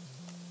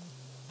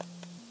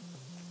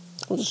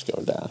 I'm just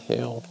going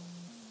downhill.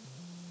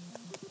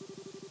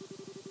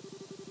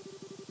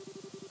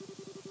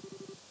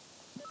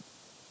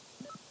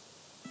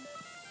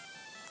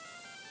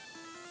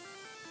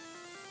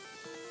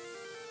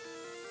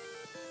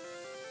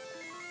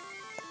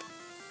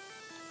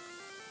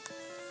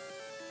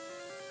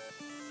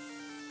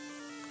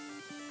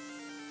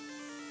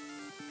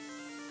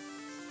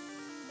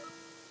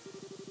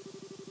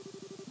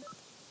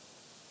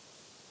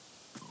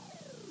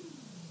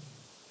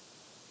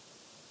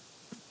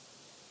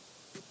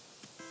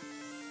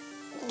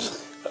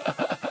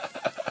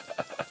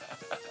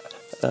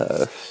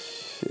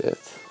 Shit.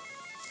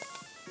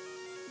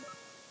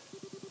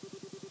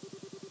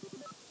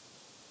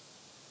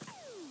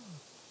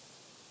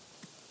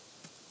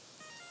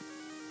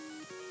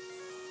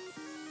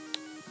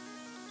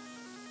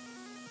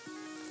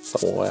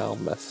 Some way I'll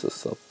mess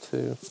this up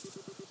too.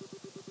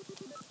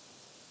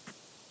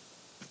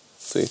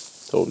 See,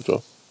 told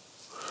you.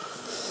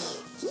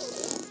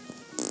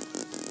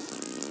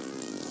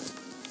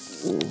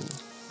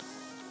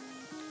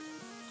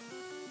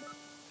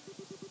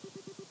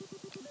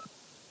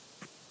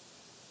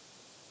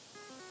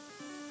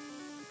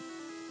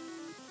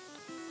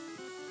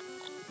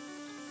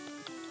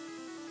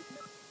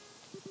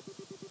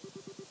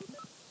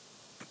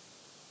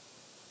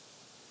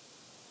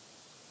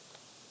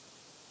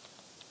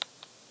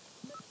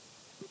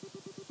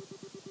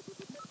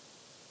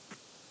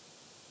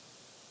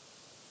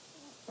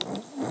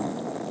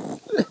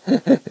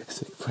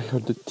 It's like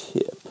 300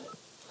 tip.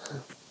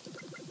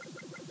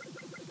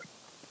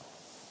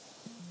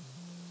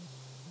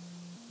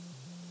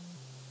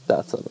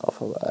 That's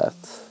enough of that.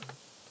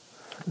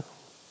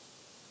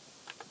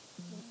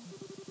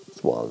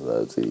 It's one of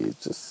those you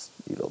just,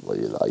 you don't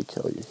really like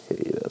or you hate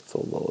it. It's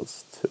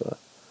almost to it.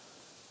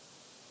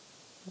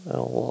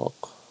 Oh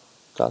look,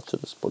 got to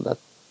just put that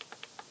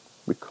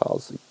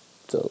because you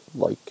don't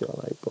like it,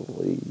 I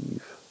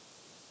believe.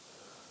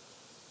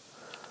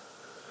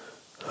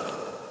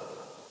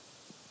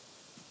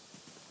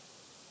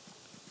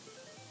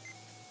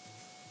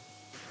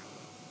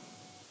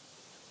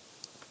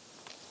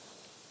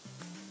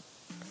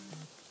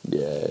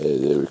 Yeah,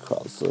 it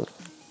requires it.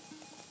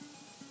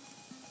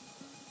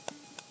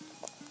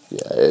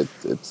 Yeah,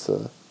 it's let's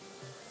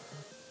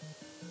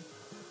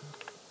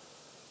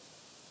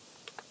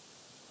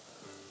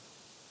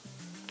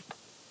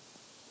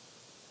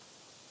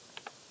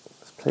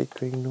play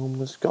Green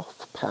Norman's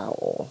Golf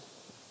Power.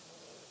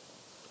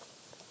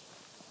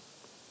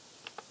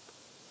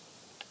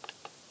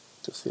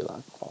 Just see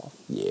that golf.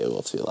 Yeah,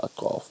 we'll see that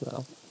golf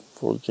now.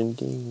 Forging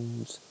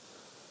Games.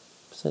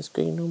 Besides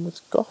Green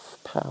Norman's Golf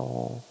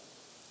Power.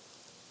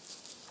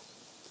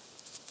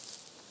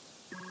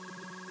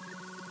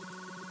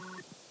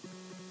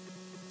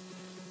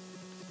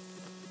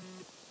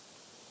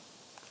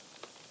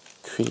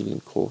 Creating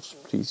course,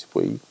 please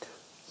wait.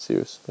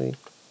 Seriously.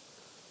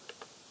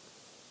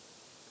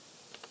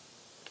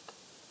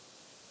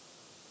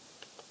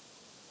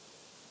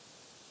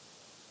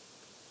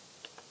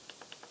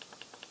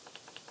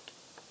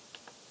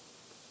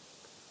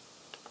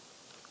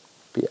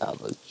 Be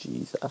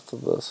allergies after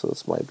this, so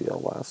this might be our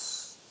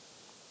last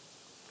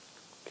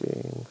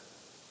game.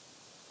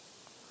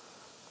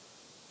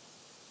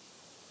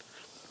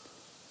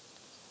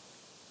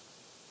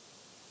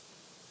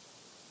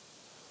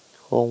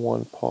 Hole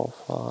 1, par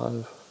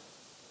 5.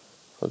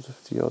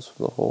 150 yards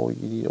from the hole,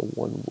 you need a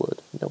 1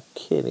 wood. No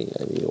kidding,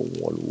 I need a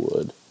 1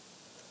 wood.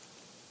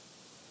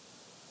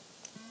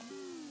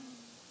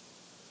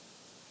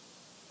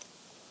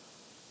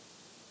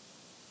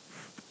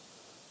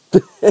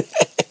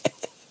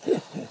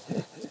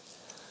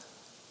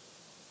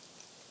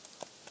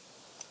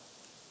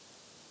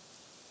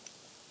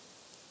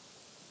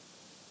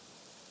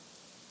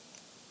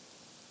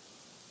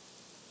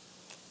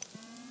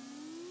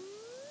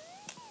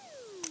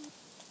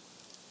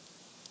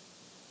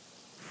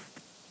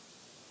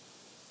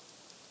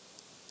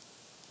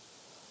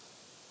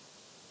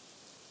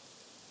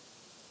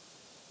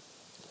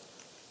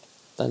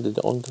 Landed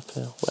on the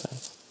fairway.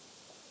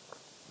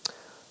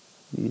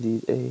 You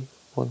need a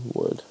 1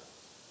 wood.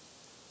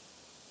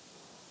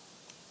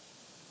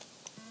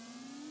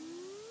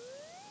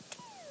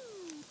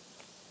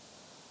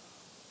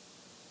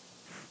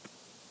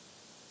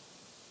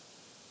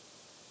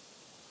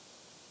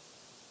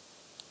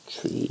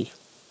 Tree.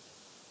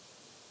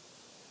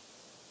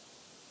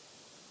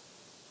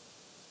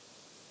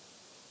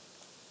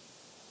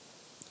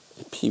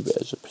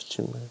 P-Bears are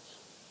pitching res.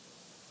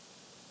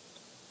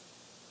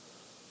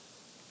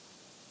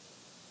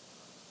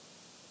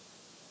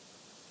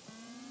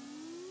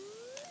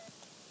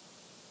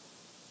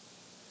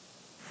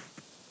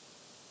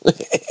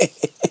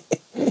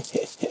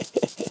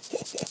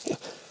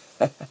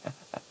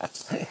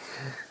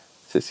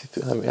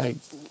 I mean, I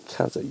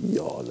count a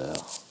yaw now.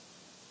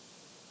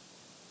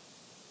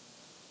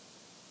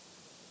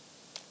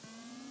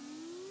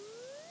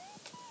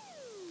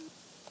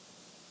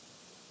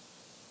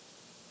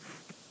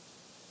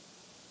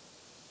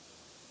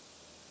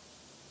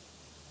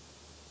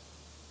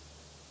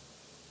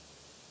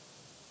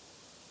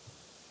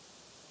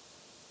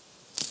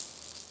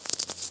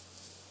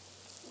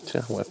 See,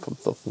 I went from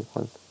the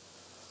one.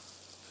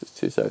 Just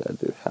 2 seconds, I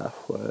gotta do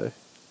halfway.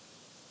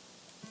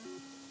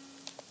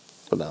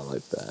 But not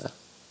like that.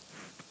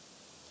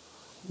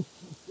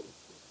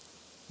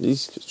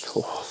 These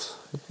controls.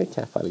 I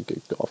can't find a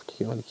good golf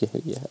game on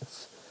the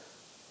NES.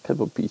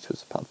 Pebble Beach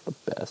was about the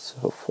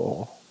best so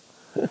far.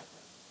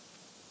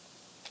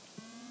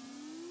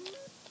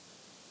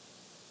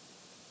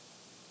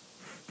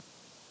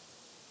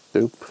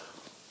 Nope.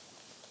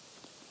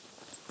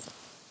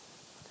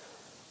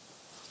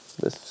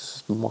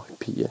 This might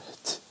be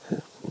it.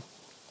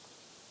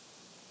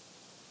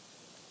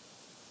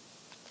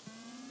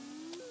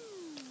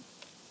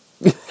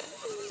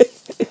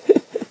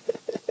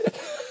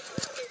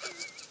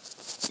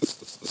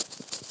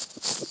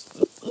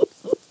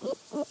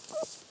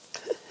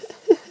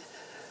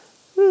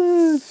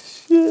 Oh,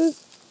 shit.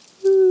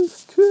 Oh,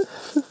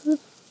 crap.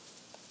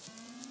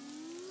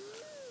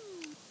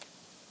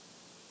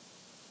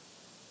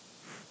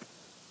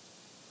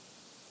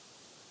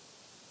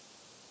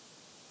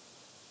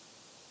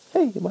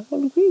 Hey, am I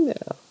on the green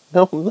now?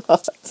 No, I'm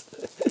not.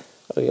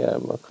 Oh, yeah,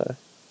 I'm okay.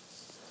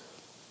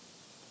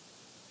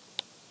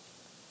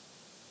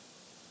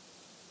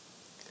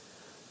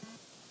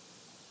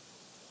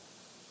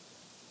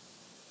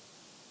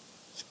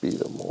 Should be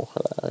even more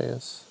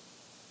hilarious.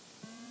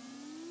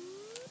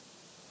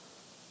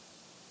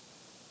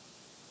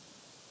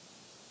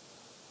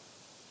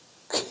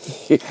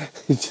 He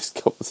just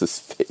covers his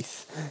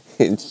face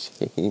in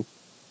shame.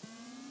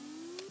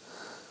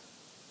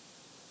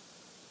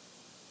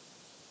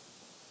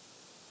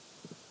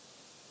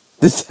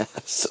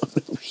 Disaster.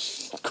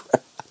 No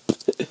crap.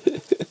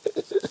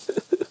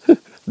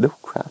 No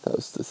crap, that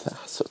was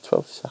disaster.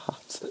 12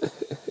 shots.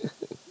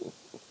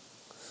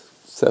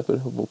 7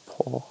 of them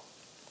par.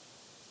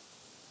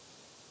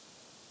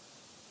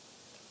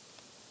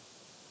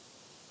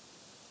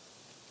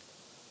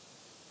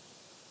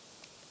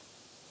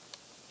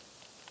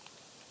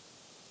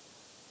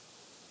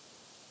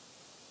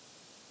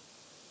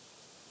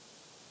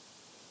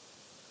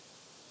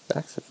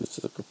 Actually, this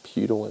is a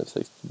computer when it's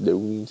like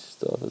loading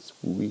stuff. It's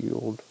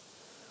weird.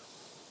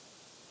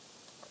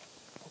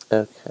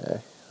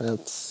 Okay,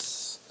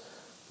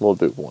 we'll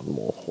do one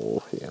more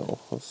hole here.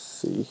 Let's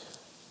see.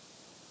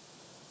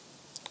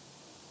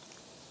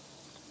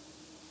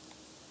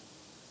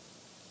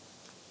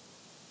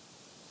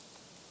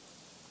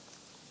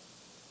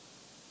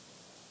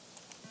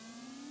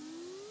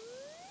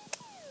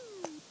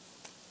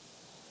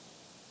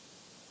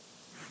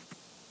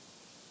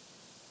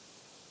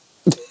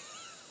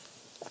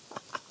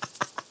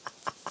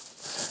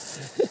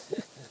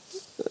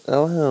 I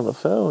went on the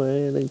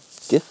fairway and a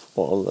gift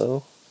ball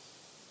though.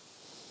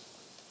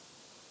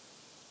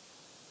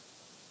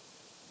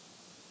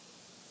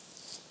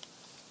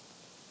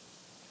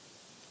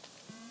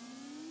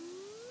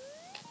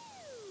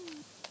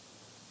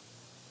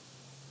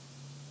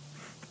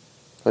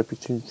 Right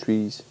between the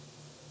trees.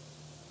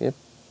 Yep.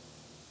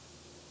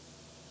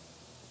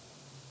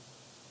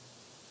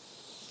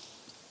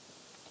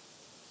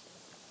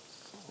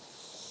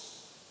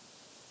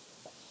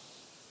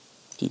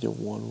 Did a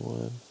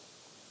 1-1.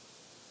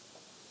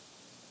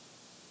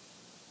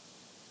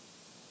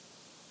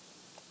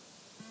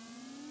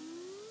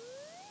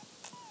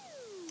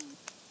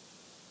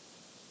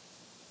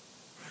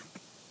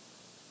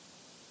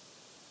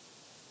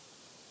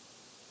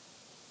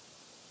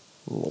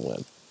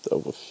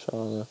 Over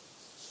Shana.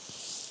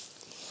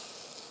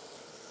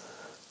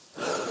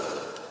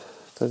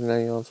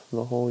 39 yards from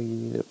the hole, you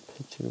need a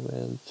pitching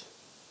wedge.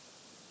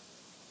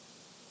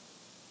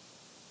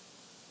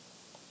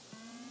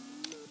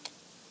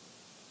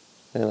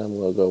 And I'm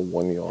going to go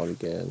 1 yard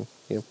again.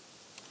 Yep.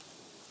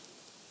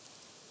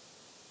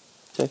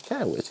 I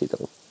kind of wish he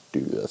don't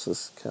do this.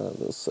 It's kind of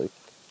just like...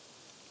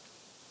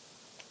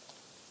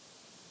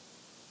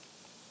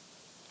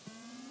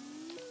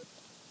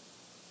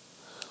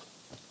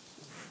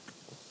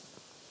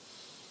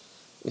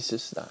 It's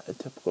just not a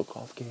typical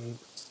golf game.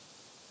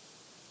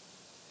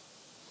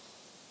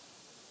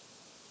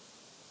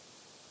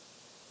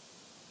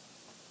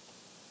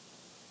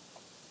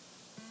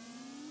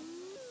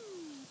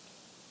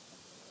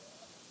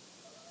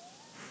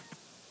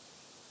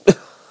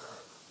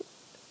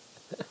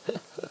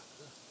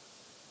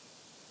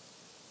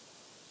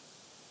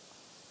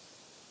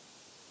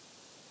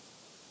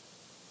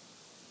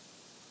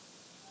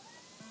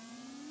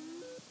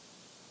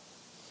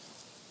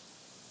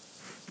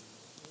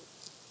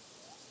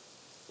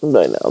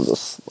 Right now, I'm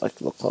just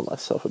like look on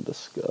myself in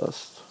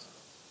disgust.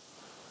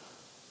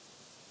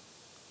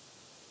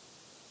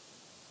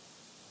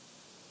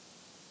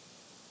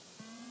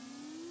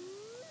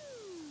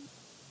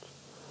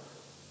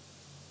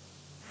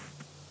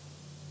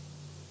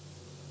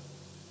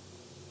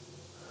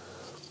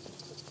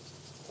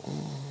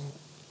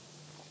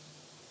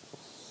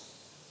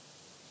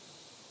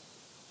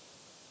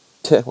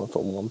 Yeah, I went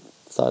from one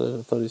side of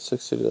the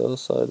 36 to the other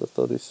side of the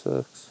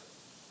 36.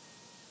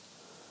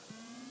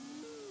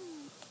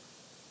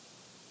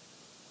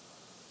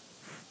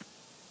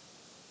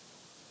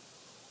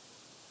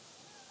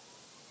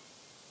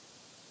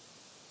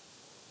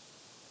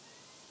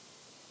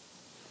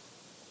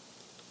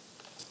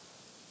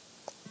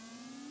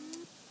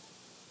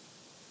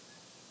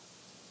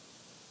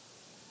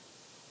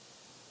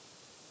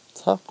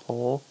 Top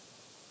hole.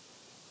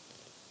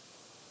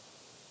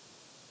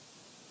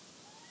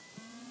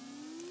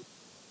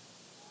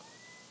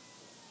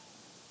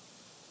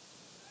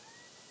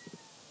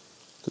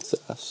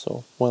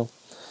 Disaster. Well,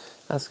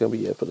 that's going to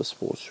be it for the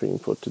sports stream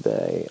for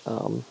today.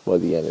 We're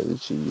at the end of the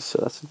G, so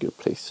that's a good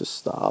place to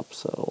stop.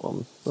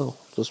 So,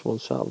 just one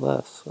shot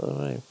less.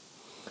 Alright.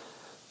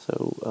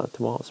 So,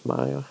 tomorrow's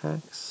Mario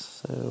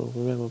Hacks. So,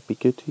 remember, be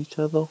good to each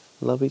other,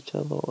 love each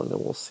other, and then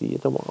we'll see you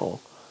tomorrow.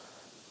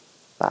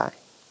 Bye.